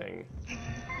guessing.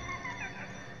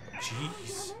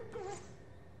 Jeez.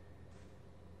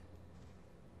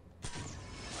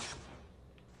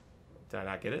 Did I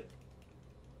not get it?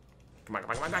 Come on,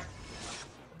 come on, come on, come on.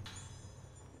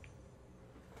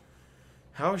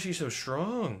 How is she so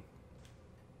strong?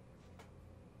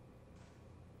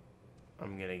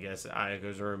 I'm gonna guess that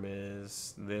Ayako's room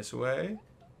is this way.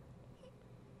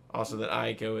 Also that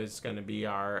Ayako is gonna be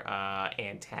our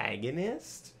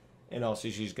antagonist. And also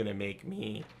she's gonna make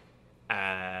me,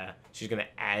 she's gonna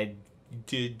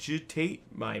agitate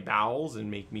my bowels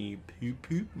and make me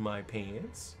poop my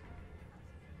pants.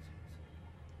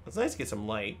 It's nice to get some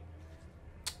light.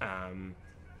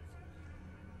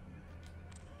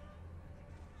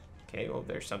 Okay, well,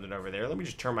 there's something over there. Let me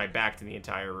just turn my back to the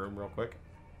entire room real quick.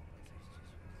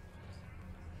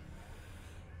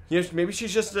 Yes, maybe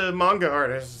she's just a manga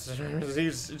artist.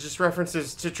 These just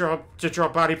references to draw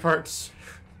body parts.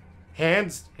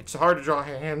 Hands. It's hard to draw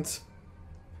hands.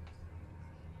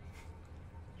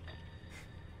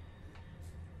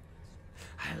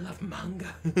 I love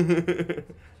manga.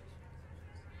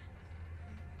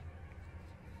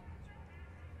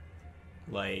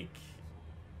 Like,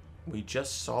 we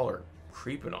just saw her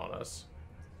creeping on us.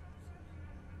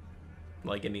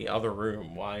 Like in the other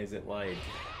room. Why is it like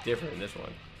different in this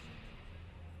one?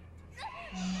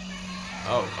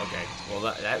 Oh, okay. Well,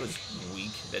 that was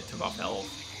weak. That took off health.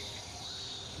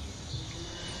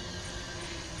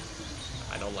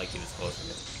 I don't like you this close to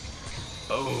me.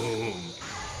 Boom.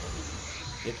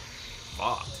 Get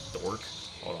fucked, dork.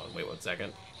 Hold on, wait 1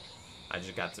 second. I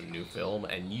just got some new film,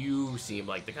 and you seem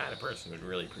like the kind of person who'd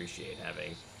really appreciate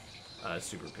having a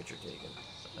super picture taken.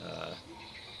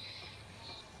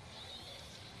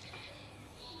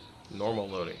 Normal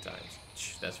loading times.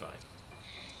 That's fine.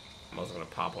 I'm also gonna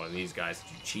pop one of these guys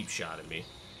to cheap shot at me.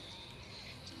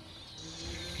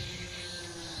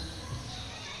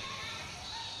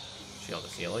 She on the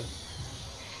ceiling?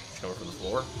 She's coming from the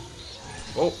floor?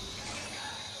 Whoa!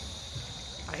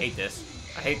 I hate this.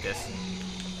 I hate this.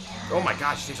 Oh my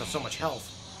god, she takes off so much health.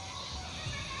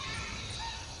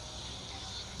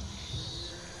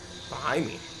 Behind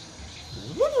me.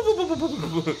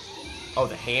 Oh,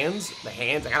 the hands? The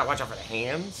hands? I gotta watch out for the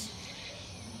hands.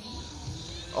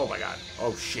 Oh my god.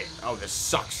 Oh shit. Oh, this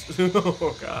sucks.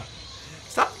 Oh god.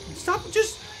 Stop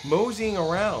just moseying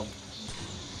around.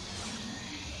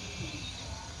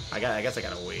 I guess I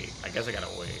gotta wait.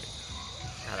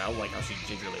 God, I don't like how she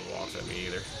gingerly walks at me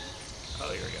either.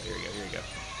 Oh, here we go.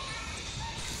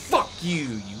 Fuck you,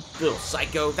 you little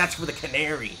psycho. That's for the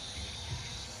canary.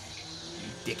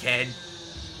 You dickhead.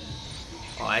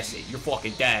 Oh, that's it. You're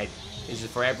fucking dead. This is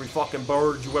for every fucking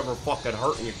bird you ever fucking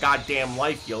hurt in your goddamn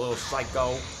life, you little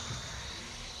psycho.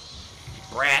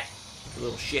 Brat. You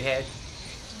little shithead.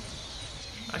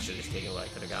 I should have just taken what I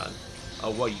could have gotten. Oh,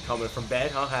 what, you coming from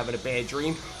bed, huh? Having a bad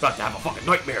dream? About to have a fucking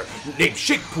nightmare named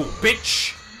Shakepool,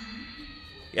 bitch!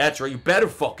 Yeah, that's right. You better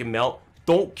fucking melt.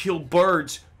 Don't kill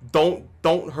birds. Don't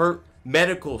hurt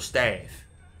medical staff.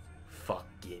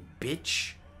 Fucking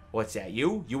bitch. What's that,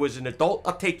 you? You as an adult?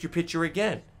 I'll take your picture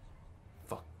again.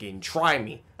 Fucking try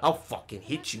me. I'll fucking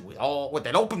hit you with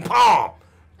that open palm.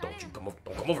 Don't come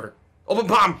over. Open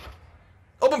palm.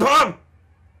 Open palm.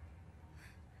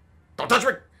 Don't touch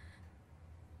me.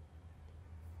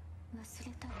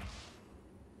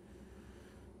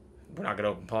 We're not gonna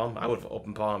open palm. I would have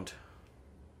open palmed.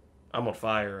 I'm on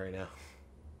fire right now.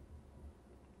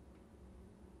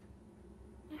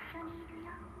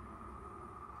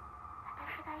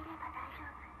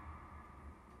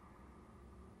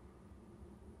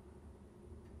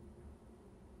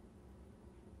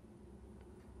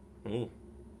 Ooh.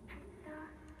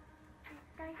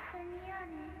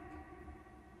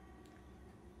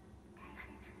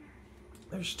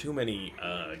 There's too many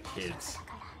kids.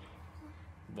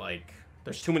 Like,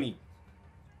 there's too many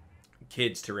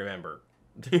kids to remember.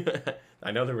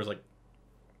 I know there was like,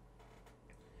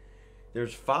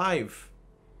 there's 5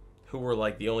 who were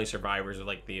like the only survivors of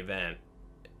like the event.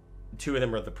 2 of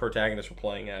them are the protagonists we're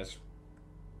playing as.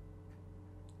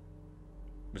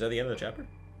 Was that the end of the chapter?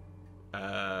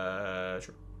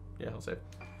 Sure. Yeah, I'll say.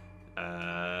 2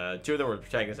 of them were the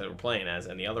protagonists that we're playing as,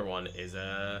 and the other one is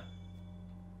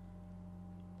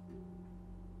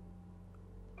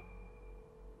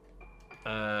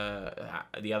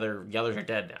the others are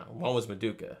dead now. One was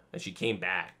Madoka, and she came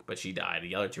back, but she died.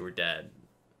 The other 2 are dead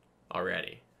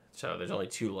already. So there's only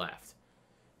 2 left.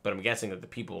 But I'm guessing that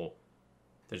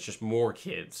there's just more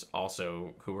kids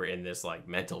also who were in this like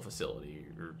mental facility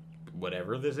or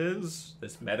whatever this is.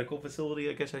 This medical facility,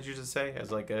 I guess I should say,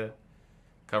 as like a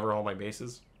cover all my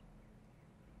bases.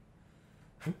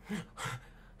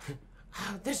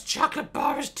 This chocolate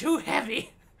bar is too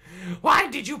heavy. Why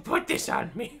did you put this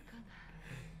on me?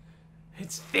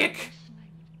 It's thick.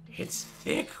 It's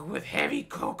thick with heavy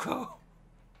cocoa.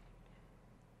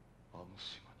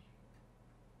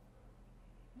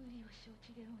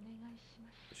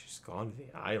 She's gone to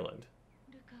the island.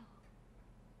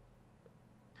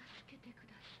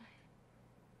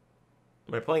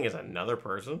 Am I playing as another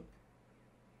person?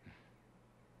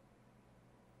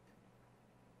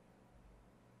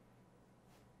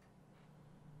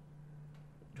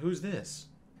 Who's this?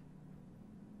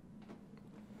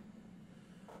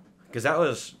 Because that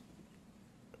was...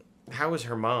 How was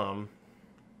her mom?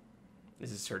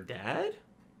 Is this her dad?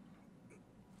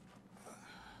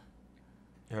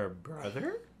 Her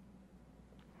brother?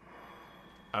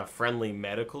 A friendly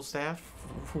medical staff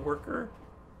worker?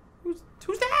 Who's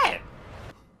that?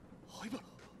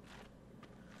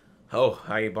 Oh,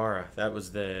 Haibara. That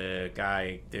was the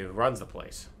guy who runs the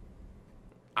place.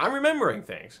 I'm remembering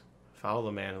things. Follow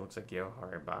the man who looks like Yo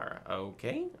Haibara.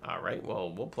 Okay. Alright.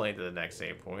 Well, we'll play to the next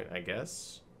save point, I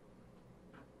guess.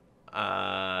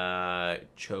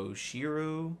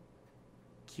 Choshiru.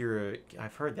 Kira.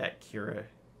 I've heard that.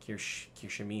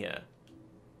 Kirishimiya.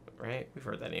 Right? We've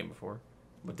heard that name before.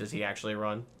 But does he actually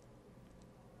run?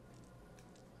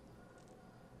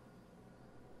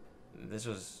 This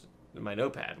was my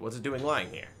notepad. What's it doing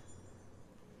lying here?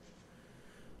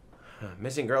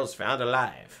 Missing girls found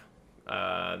alive.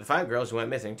 The 5 girls who went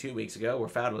missing 2 weeks ago were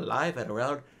found alive at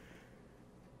around...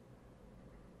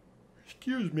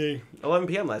 Excuse me. 11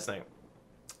 p.m. last night.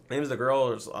 Names of the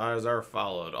girls are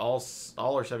followed. All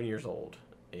are 7 years old.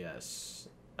 Yes.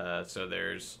 So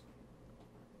there's...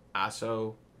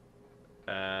 Aso...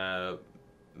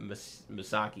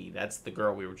 Misaki. That's the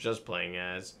girl we were just playing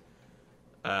as.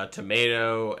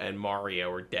 Tomato and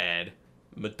Mario are dead.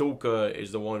 Madoka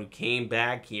is the one who came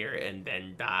back here and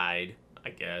then died, I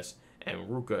guess. And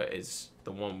Ruka is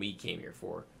the one we came here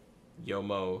for.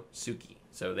 Yomo Suki.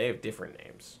 So they have different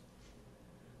names.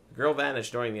 The girl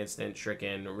vanished during the incident,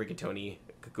 stricken Rikitoni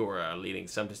Kagura, leading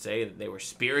some to say that they were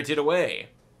spirited away.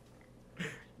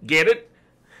 Get it?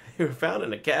 They were found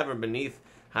in a cavern beneath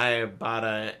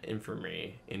Hayabata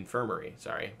Infirmary,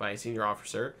 by a senior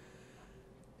officer.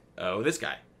 Oh, this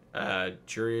guy.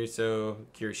 Churiso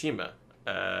Kirishima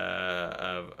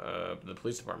of the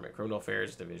police department, criminal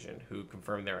affairs division, who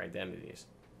confirmed their identities.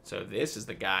 So this is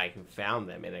the guy who found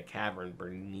them in a cavern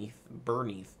beneath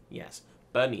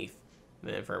the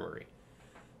infirmary.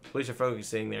 Police are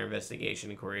focusing their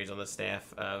investigation inquiries on the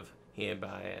staff of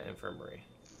Hiabaya Infirmary.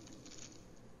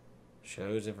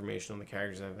 Shows information on the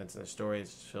characters and events in the story.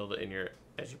 It's filled in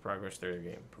as you progress through the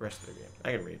game.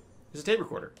 I can read. It's a tape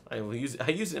recorder. I use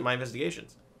it in my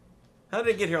investigations. How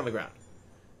did it get here on the ground?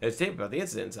 There's tape about the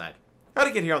incident inside. How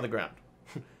did it get here on the ground?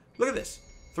 Look at this.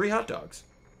 3 hot dogs.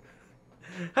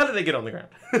 How did they get on the ground?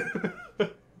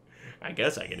 I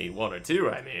guess I can eat 1 or 2.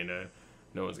 I mean,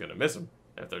 no one's gonna miss them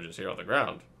if they're just here on the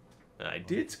ground. I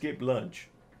did skip lunch.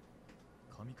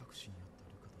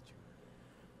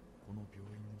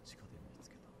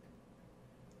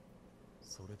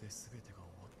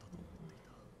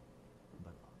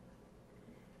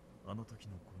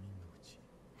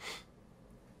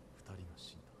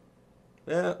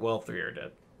 Well, 3 are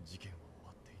dead.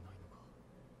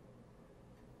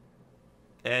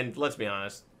 And let's be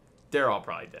honest, they're all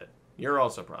probably dead. You're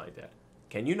also probably dead.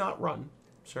 Can you not run,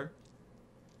 sir?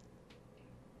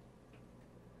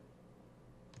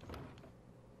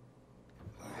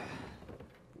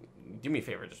 Do me a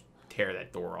favor, just tear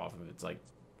that door off of its, like,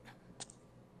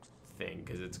 thing,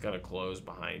 because it's going to close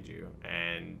behind you,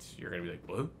 and you're going to be like,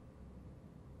 what?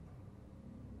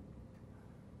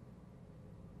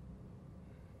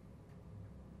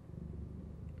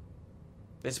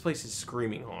 This place is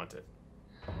screaming haunted.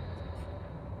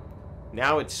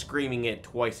 Now it's screaming it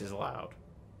twice as loud.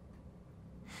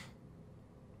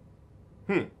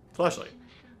 Flashlight.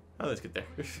 Oh, let's get there.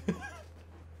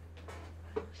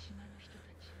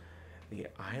 The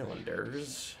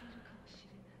islanders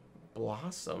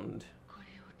blossomed.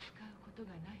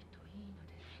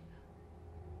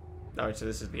 Alright, so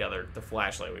this is the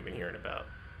flashlight we've been hearing about.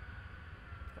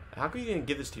 How come you didn't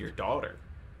give this to your daughter?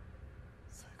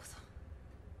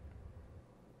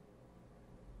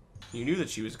 You knew that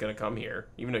she was going to come here,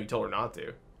 even though you told her not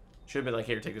to. Should have been like,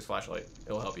 here, take this flashlight.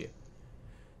 It'll help you.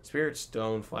 Spirit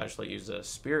Stone flashlight uses a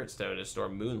Spirit Stone to store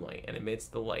moonlight and emits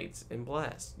the lights and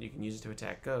blasts. You can use it to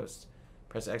attack ghosts.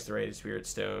 Press X to raise Spirit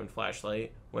Stone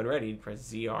flashlight. When ready, press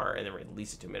ZR and then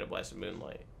release it to emit a blast of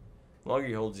moonlight. The longer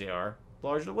you hold ZR, the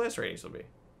larger the blast radius will be.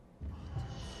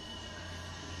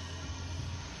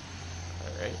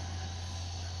 Alright.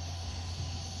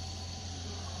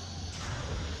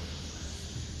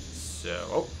 So,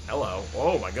 oh, hello.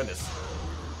 Oh my goodness.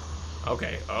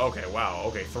 Okay, wow.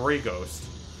 Okay, 3 ghosts.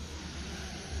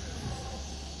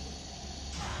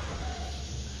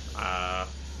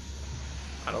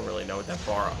 I don't really know what that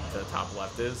bar up to the top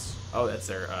left is. Oh, that's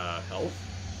their health?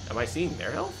 Am I seeing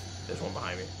their health? There's one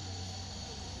behind me.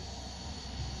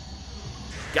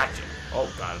 Gotcha.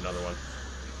 Oh, God, another one.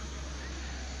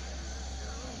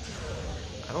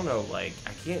 I don't know, like,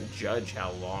 I can't judge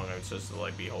how long I'm supposed to,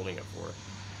 like, be holding it for.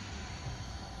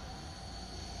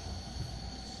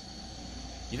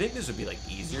 You think this would be, like,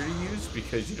 easier to use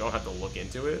because you don't have to look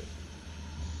into it?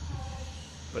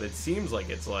 But it seems like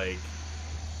it's, like,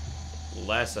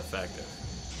 less effective.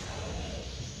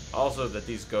 Also, that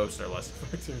these ghosts are less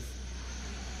effective.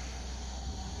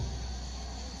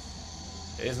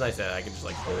 It is nice that I can just,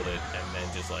 like, hold it and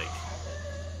then just, like,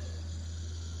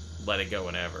 let it go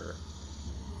whenever.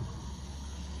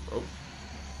 Oh.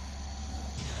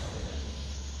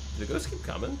 Do the ghosts keep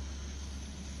coming?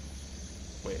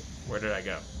 Wait, where did I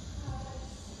go?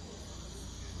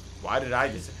 Why did I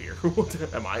disappear?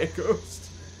 Am I a ghost?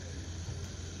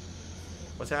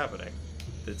 What's happening?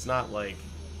 It's not like...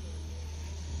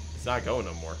 It's not going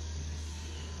no more.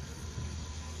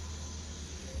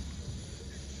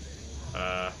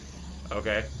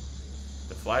 Okay.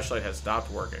 The flashlight has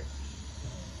stopped working.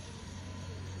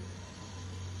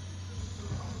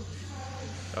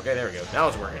 Okay, there we go. Now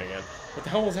it's working again. What the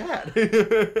hell was that?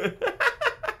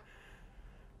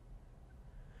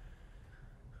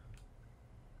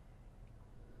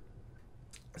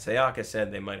 Sayaka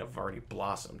said they might have already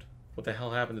blossomed. What the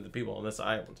hell happened to the people on this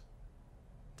island?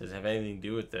 Does it have anything to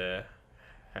do with the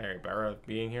Haribara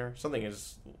being here? Something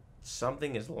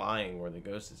is lying where the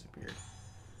ghost disappeared.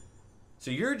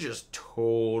 So you're just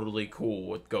totally cool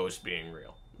with ghosts being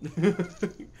real.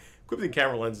 Equipping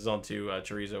camera lenses onto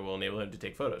Chorizo will enable him to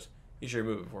take photos. He should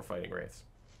remove it before fighting wraiths.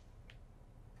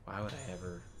 Why would I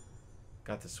ever...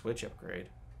 Got the Switch upgrade.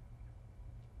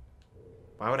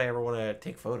 Why would I ever want to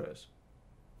take photos?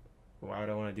 Why would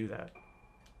I want to do that?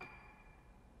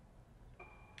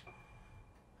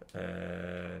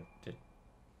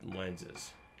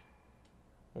 Lenses.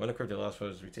 One encrypted lost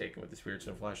photos to be taken with the spirits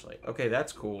and flashlight. Okay,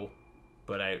 that's cool,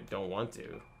 but I don't want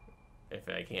to if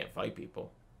I can't fight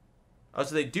people. Oh,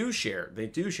 so they do share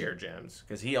gems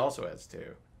because he also has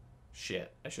two.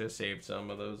 Shit, I should have saved some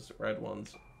of those red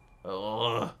ones.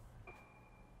 Ugh.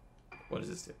 What does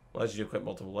this do? Allows you to equip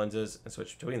multiple lenses and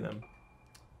switch between them.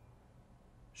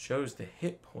 Shows the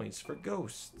hit points for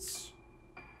ghosts.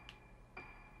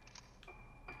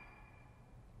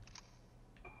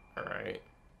 Alright.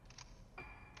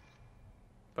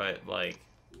 But, like,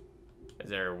 is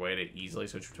there a way to easily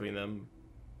switch between them?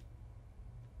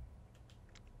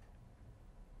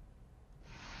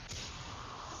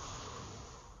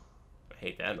 I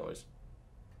hate that noise.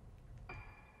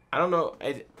 I don't know.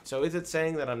 So is it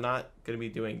saying that I'm not going to be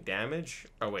doing damage?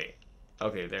 Oh, wait.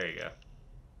 Okay, there you go.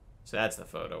 So that's the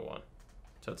photo one.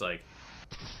 So it's like...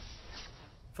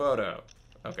 Photo.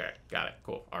 Okay, got it.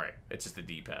 Cool. Alright. It's just the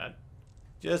D-pad.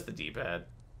 Just the D-pad.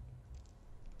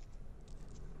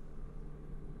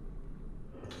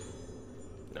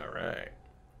 Alright.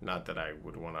 Not that I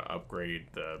would want to upgrade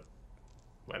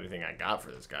anything I got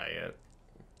for this guy yet.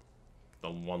 The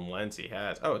one lens he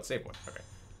has. Oh, it's save one. Okay.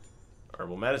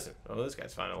 Herbal medicine. Oh, this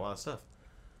guy's finding a lot of stuff.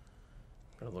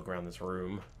 I'm gonna look around this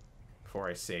room before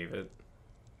I save it.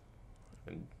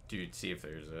 And see if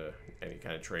there's any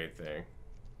kind of trade thing.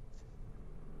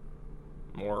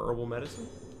 More herbal medicine?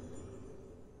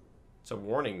 It's a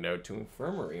warning note to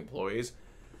infirmary employees.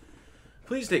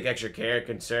 Please take extra care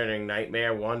concerning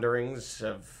nightmare wanderings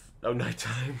of... Oh,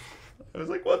 nighttime. I was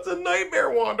like, what's a nightmare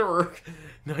wanderer?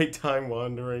 Nighttime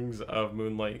wanderings of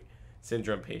moonlight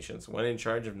syndrome patients. When in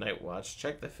charge of night watch,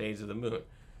 check the phase of the moon.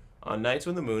 On nights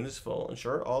when the moon is full,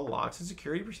 ensure all locks and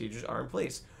security procedures are in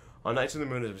place. On nights when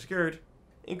the moon is obscured,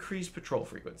 increase patrol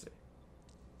frequency.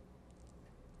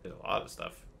 There's a lot of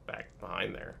stuff back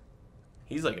behind there.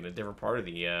 He's like in a different part of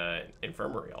the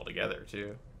infirmary altogether,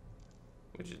 too.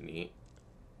 Which is neat.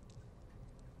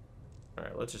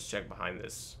 Alright, let's just check behind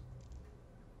this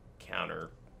counter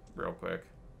real quick.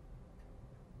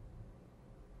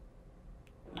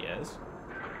 Yes.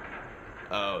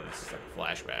 Oh, this is like a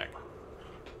flashback.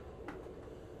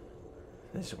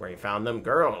 This is where he found them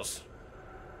girls.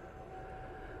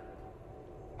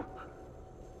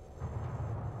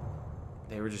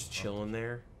 They were just chilling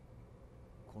there.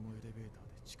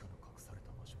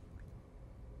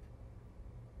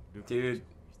 Dude,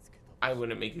 I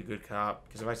wouldn't make a good cop,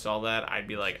 because if I saw that, I'd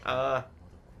be like,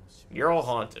 you're all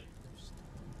haunted.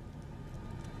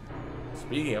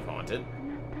 Speaking of haunted,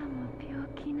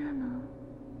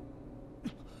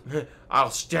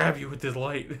 I'll stab you with this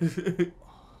light.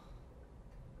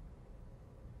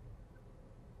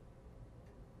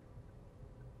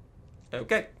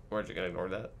 Okay, we're just gonna ignore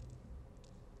that.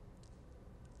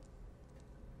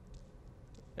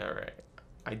 Alright.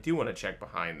 I do want to check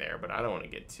behind there, but I don't want to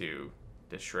get too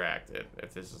distracted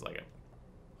if this is like a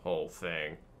whole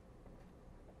thing.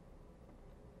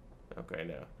 Okay,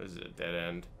 no. This is a dead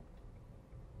end.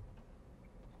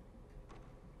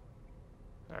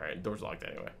 Alright, door's locked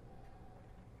anyway.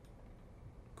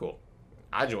 Cool.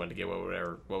 I just wanted to get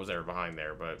what was ever behind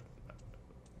there, but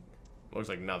looks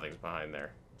like nothing's behind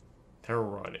there. Their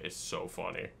run is so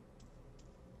funny.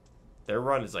 Their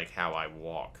run is like how I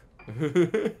walk.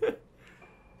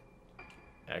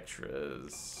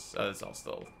 Extras. Oh, that's all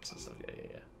still stuff.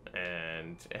 Yeah.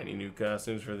 And any new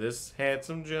costumes for this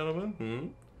handsome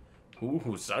gentleman?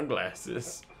 Ooh,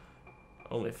 sunglasses.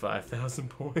 Only 5,000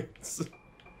 points.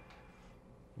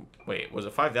 Wait, was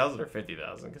it 5,000 or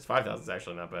 50,000? Because 5,000 is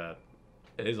actually not bad.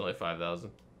 It is only 5,000.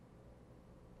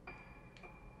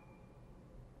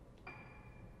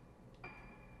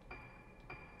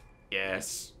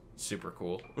 Yes. Super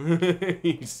cool.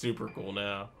 He's super cool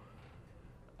now.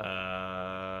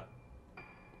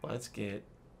 Let's get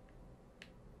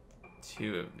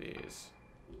 2 of these.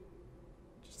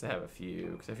 Just to have a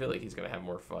few, because I feel like he's going to have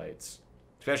more fights.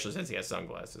 Especially since he has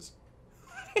sunglasses.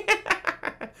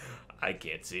 I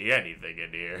can't see anything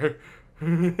in here.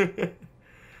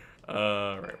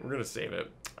 Alright, we're going to save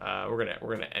it. We're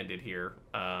gonna end it here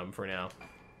for now.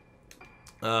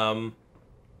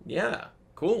 Yeah.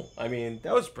 Cool. I mean,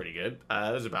 that was pretty good.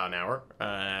 That was about an hour,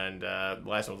 and the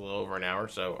last one was a little over an hour.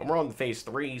 So, and we're on phase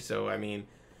 3. So, I mean,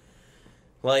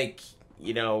 like,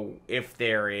 you know, if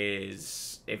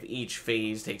each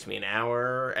phase takes me an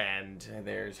hour, and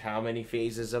there's how many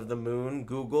phases of the moon?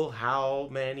 Google, how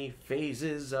many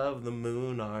phases of the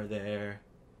moon are there?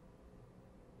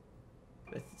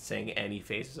 It's saying any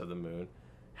phases of the moon.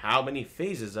 How many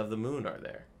phases of the moon are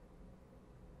there?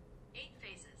 8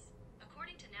 phases.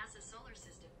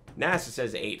 NASA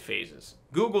says 8 phases.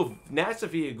 NASA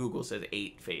via Google says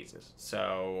 8 phases.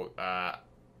 So,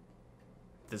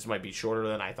 this might be shorter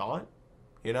than I thought.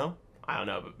 You know? I don't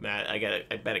know, but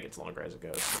I bet it gets longer as it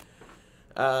goes.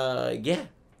 Yeah.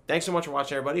 Thanks so much for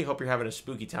watching, everybody. Hope you're having a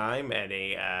spooky time and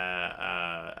a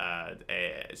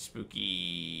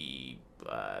spooky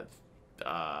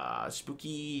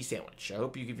spooky sandwich. I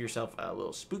hope you give yourself a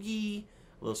little spooky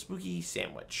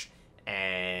sandwich,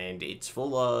 and it's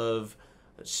full of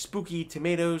spooky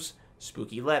tomatoes,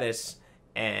 spooky lettuce,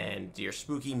 and your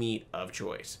spooky meat of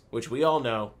choice, which we all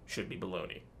know should be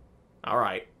bologna. All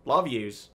right, love yous.